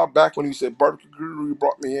 Bob, back when he said Barbecue Guru, he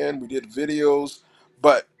brought me in. We did videos.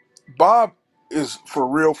 But Bob is for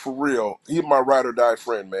real. He's my ride or die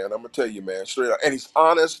friend, man. I'm gonna tell you, man, straight up. And he's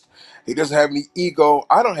honest. He doesn't have any ego.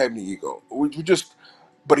 I don't have any ego.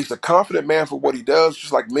 But he's a confident man for what he does,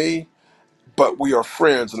 just like me. But we are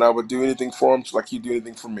friends, and I would do anything for him just like he'd do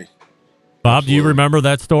anything for me. Bob, do you remember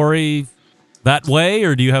that story that way,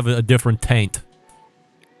 or do you have a different taint?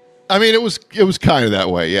 I mean, it was kind of that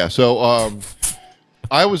way, yeah. So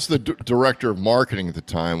I was the director of marketing at the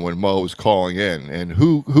time when Mo was calling in, and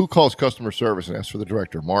who calls customer service and asks for the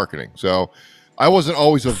director of marketing? So I wasn't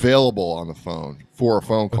always available on the phone for a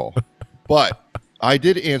phone call, but I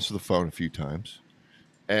did answer the phone a few times.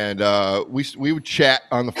 And we would chat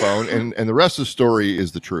on the phone, and the rest of the story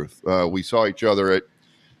is the truth. We saw each other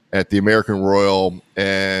at the American Royal,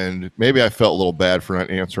 and maybe I felt a little bad for not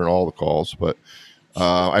answering all the calls, but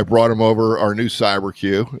I brought him over our new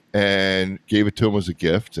CyberQ and gave it to him as a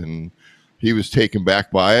gift, and he was taken back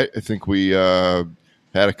by it. I think we had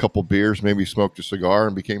a couple beers, maybe smoked a cigar,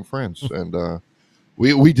 and became friends. And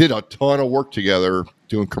we did a ton of work together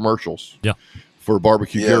doing commercials. Yeah. For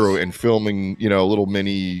Barbecue Guru and filming, little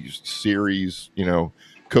mini series,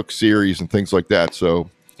 cook series and things like that. So,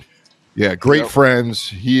 yeah, great friends.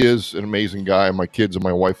 He is an amazing guy. My kids and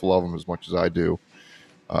my wife love him as much as I do.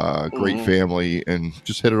 great family, and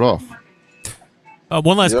just hit it off.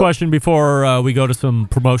 One last question before we go to some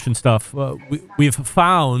promotion stuff. We've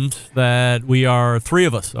found that we are, three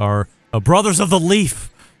of us are brothers of the leaf,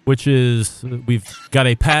 which is we've got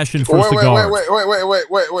a passion for cigars.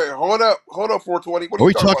 Wait. Hold up, 420. What are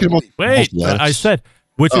we talking about? Wait, I said,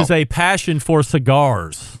 which is a passion for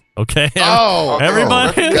cigars. Okay.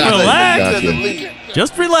 Everybody, relax. Gotcha.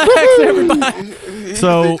 Just relax, everybody.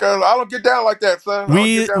 So I don't get down like that, son.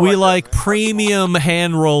 We like premium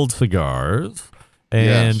hand rolled cigars.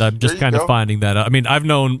 And I'm just kind of finding that out. I mean, I've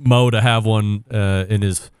known Mo to have one in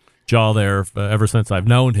his jaw there ever since I've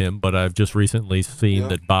known him, but I've just recently seen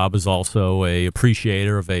that Bob is also a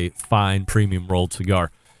appreciator of a fine premium rolled cigar.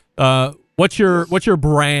 What's your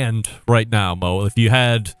brand right now, Mo? If you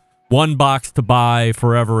had one box to buy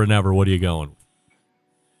forever and ever, what are you going with?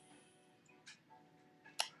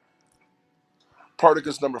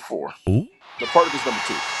 Partagas number 4. Ooh. The Partagas number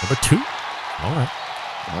 2. Number 2? All right.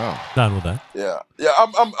 Wow. Done with that. Yeah.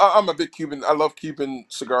 I'm a big Cuban. I love Cuban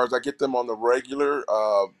cigars. I get them on the regular.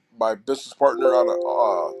 My business partner out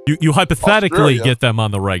of you hypothetically Australia, get them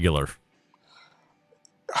on the regular.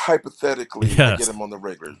 Hypothetically, I get them on the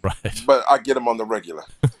regular. Right. But I get them on the regular.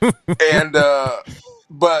 And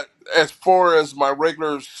but as far as my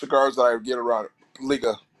regular cigars that I get around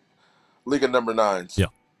Liga number 9s,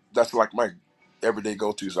 that's like my everyday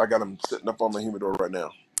go-to. So I got them sitting up on my humidor right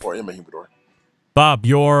now, or in my humidor. Bob,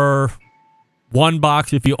 your one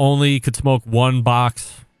box, if you only could smoke one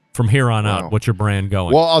box from here on out, what's your brand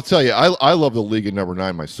going? Well, I'll tell you, I love the Liga number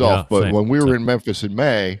 9 myself, but same, when we were in Memphis in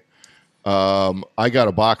May, I got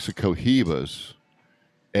a box of Cohibas.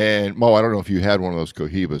 And, Mo, I don't know if you had one of those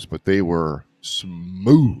Cohibas, but they were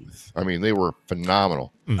smooth. I mean, they were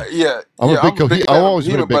phenomenal. I'm a big Cohiba. I've always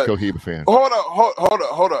been a big Cohiba fan.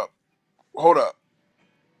 Hold up.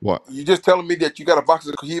 What? You just telling me that you got a box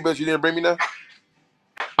of Cohibas you didn't bring me none?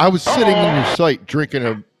 I was sitting in your site drinking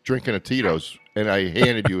a Tito's, and I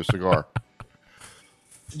handed you a cigar.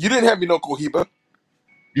 You didn't have me no Cohiba.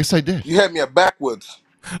 Yes, I did. You had me a Backwoods.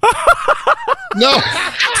 No.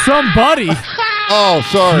 Somebody. Oh,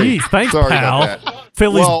 sorry. Jeez, thanks, sorry pal. about that.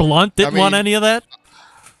 Philly's Blunt didn't want any of that?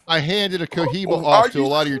 I handed a Cohiba off to a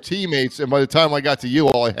lot of your teammates, and by the time I got to you,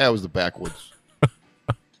 all I had was the Backwoods.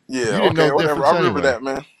 Yeah, okay, whatever. I remember that,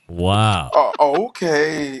 man. Wow. Oh,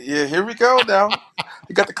 okay. Yeah, here we go now.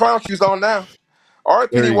 You got the clown shoes on now. All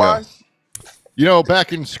right, Pennywise. You know,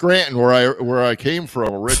 back in Scranton, where I came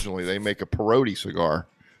from originally, they make a Perotti cigar.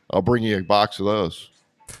 I'll bring you a box of those.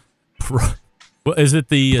 Is it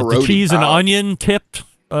the cheese and onion tipped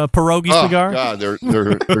pierogi cigar? God, they're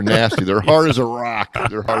nasty. They're hard as a rock.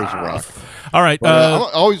 All right.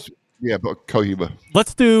 But Cohiba.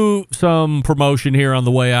 Let's do some promotion here on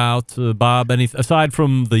the way out, Bob. Aside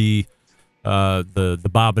from the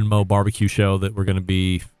Bob and Mo barbecue show that we're going to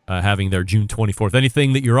be having there June 24th,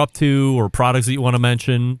 anything that you're up to or products that you want to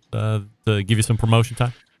mention to give you some promotion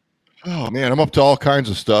time? Oh man, I'm up to all kinds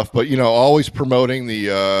of stuff, but always promoting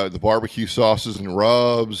the barbecue sauces and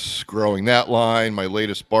rubs, growing that line. My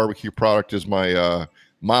latest barbecue product is my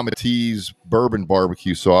Mama T's bourbon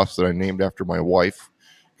barbecue sauce that I named after my wife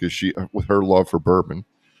because she, with her love for bourbon,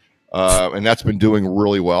 and that's been doing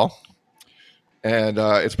really well. And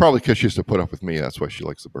it's probably because she has to put up with me. That's why she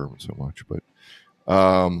likes the bourbon so much. But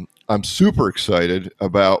I'm super excited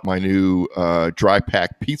about my new dry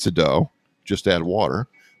pack pizza dough. Just add water.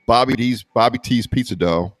 Bobby T's pizza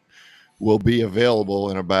dough will be available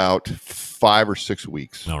in about 5 or 6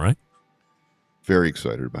 weeks. All right. Very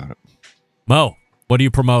excited about it. Mo, what are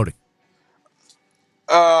you promoting?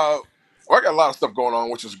 Well, I got a lot of stuff going on,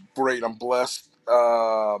 which is great. I'm blessed.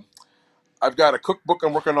 I've got a cookbook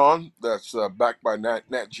I'm working on that's backed by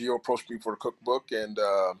Nat Geo approached me for the cookbook, and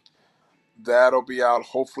that'll be out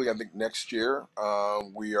hopefully I think next year.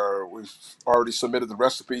 We've already submitted the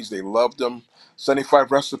recipes. They loved them.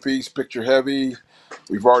 75 recipes, picture heavy.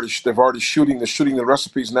 They've already shooting the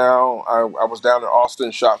recipes now. I was down in Austin,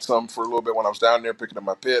 shot some for a little bit when I was down there picking up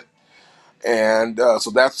my pit, and so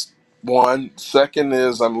that's one. Second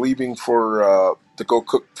is I'm leaving to go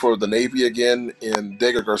cook for the Navy again in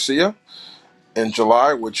Dega Garcia in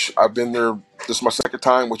July, which I've been there. This is my second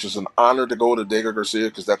time, which is an honor to go to Dega Garcia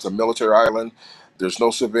because that's a military island. There's no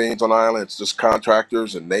civilians on the island. It's just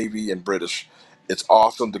contractors and Navy and British. It's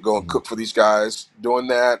awesome to go and cook for these guys doing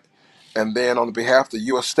that. And then on behalf of the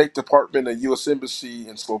U.S. State Department and U.S. Embassy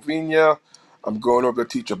in Slovenia, I'm going over to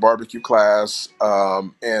teach a barbecue class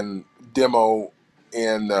and demo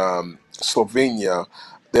in Slovenia.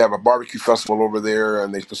 They have a barbecue festival over there,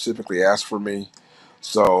 and they specifically asked for me.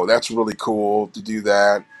 So that's really cool to do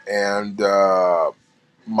that. And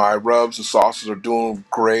My rubs and sauces are doing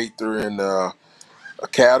great. They're in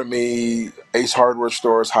Academy, Ace Hardware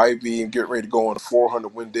stores, Hy-Vee. I'm getting ready to go on to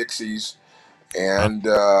 400 Winn-Dixies. And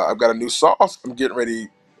I've got a new sauce I'm getting ready,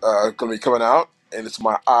 going to be coming out. And it's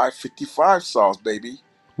my I-55 sauce, baby.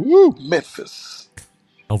 Woo! Memphis.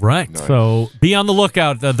 All right. Nice. So be on the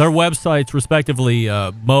lookout. Their websites, respectively,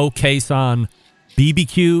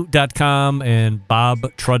 MoCason.bbq.com and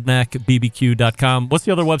BobTrudnickBBQ.com. What's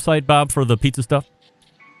the other website, Bob, for the pizza stuff?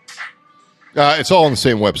 It's all on the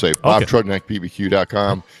same website, Okay.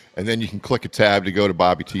 BobTrudnickBBQ.com. And then you can click a tab to go to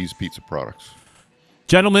Bobby T's Pizza Products.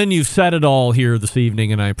 Gentlemen, you've said it all here this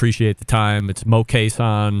evening, and I appreciate the time. It's Mo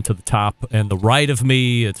Cason to the top and the right of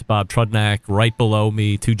me. It's Bob Trudnick right below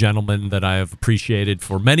me, two gentlemen that I have appreciated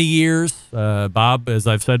for many years. Bob, as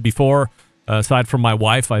I've said before, aside from my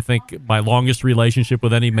wife, I think my longest relationship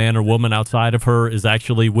with any man or woman outside of her is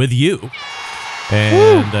actually with you.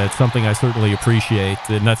 And it's something I certainly appreciate.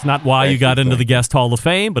 And that's not why you got into the Guest Hall of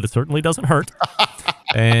Fame, but it certainly doesn't hurt.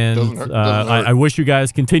 And Doesn't hurt. I wish you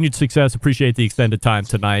guys continued success. Appreciate the extended time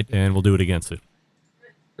tonight, and we'll do it again soon.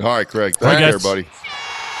 All right, Craig. All right, Thanks, guys. everybody.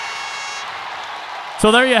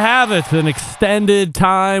 So there you have it, an extended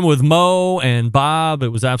time with Mo and Bob. It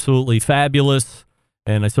was absolutely fabulous,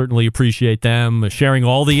 and I certainly appreciate them sharing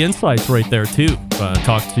all the insights right there, too.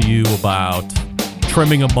 Talk to you about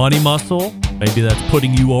trimming a money muscle. Maybe that's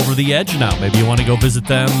putting you over the edge now. Maybe you want to go visit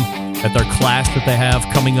them at their class that they have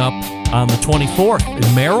coming up on the 24th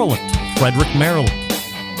in Maryland, Frederick, Maryland.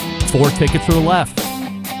 4 tickets are left.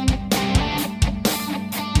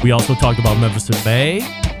 We also talked about Memphis in May.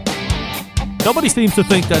 Nobody seems to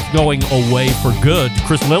think that's going away for good.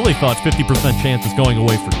 Chris Lilly thought 50% chance it's going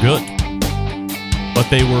away for good. But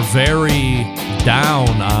they were very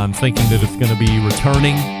down on thinking that it's going to be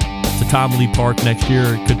returning to Tom Lee Park next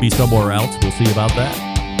year. It could be somewhere else. We'll see about that.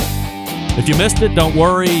 If you missed it, don't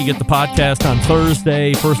worry. You get the podcast on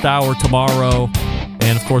Thursday, first hour tomorrow.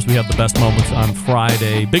 And, of course, we have the best moments on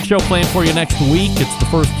Friday. Big show planned for you next week. It's the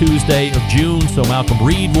first Tuesday of June, so Malcolm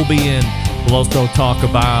Reed will be in. We'll also talk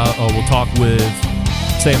with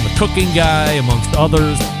Sam the Cooking Guy, amongst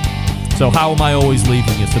others. So how am I always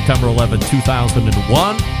leaving you? September 11,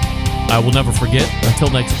 2001. I will never forget. Until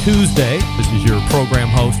next Tuesday, this is your program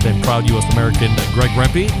host and proud U.S. American, Greg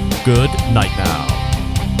Rempe. Good night now.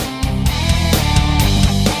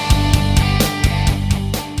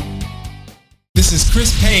 This is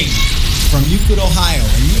Chris Payne from Euclid, Ohio,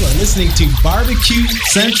 and you are listening to Barbecue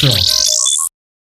Central.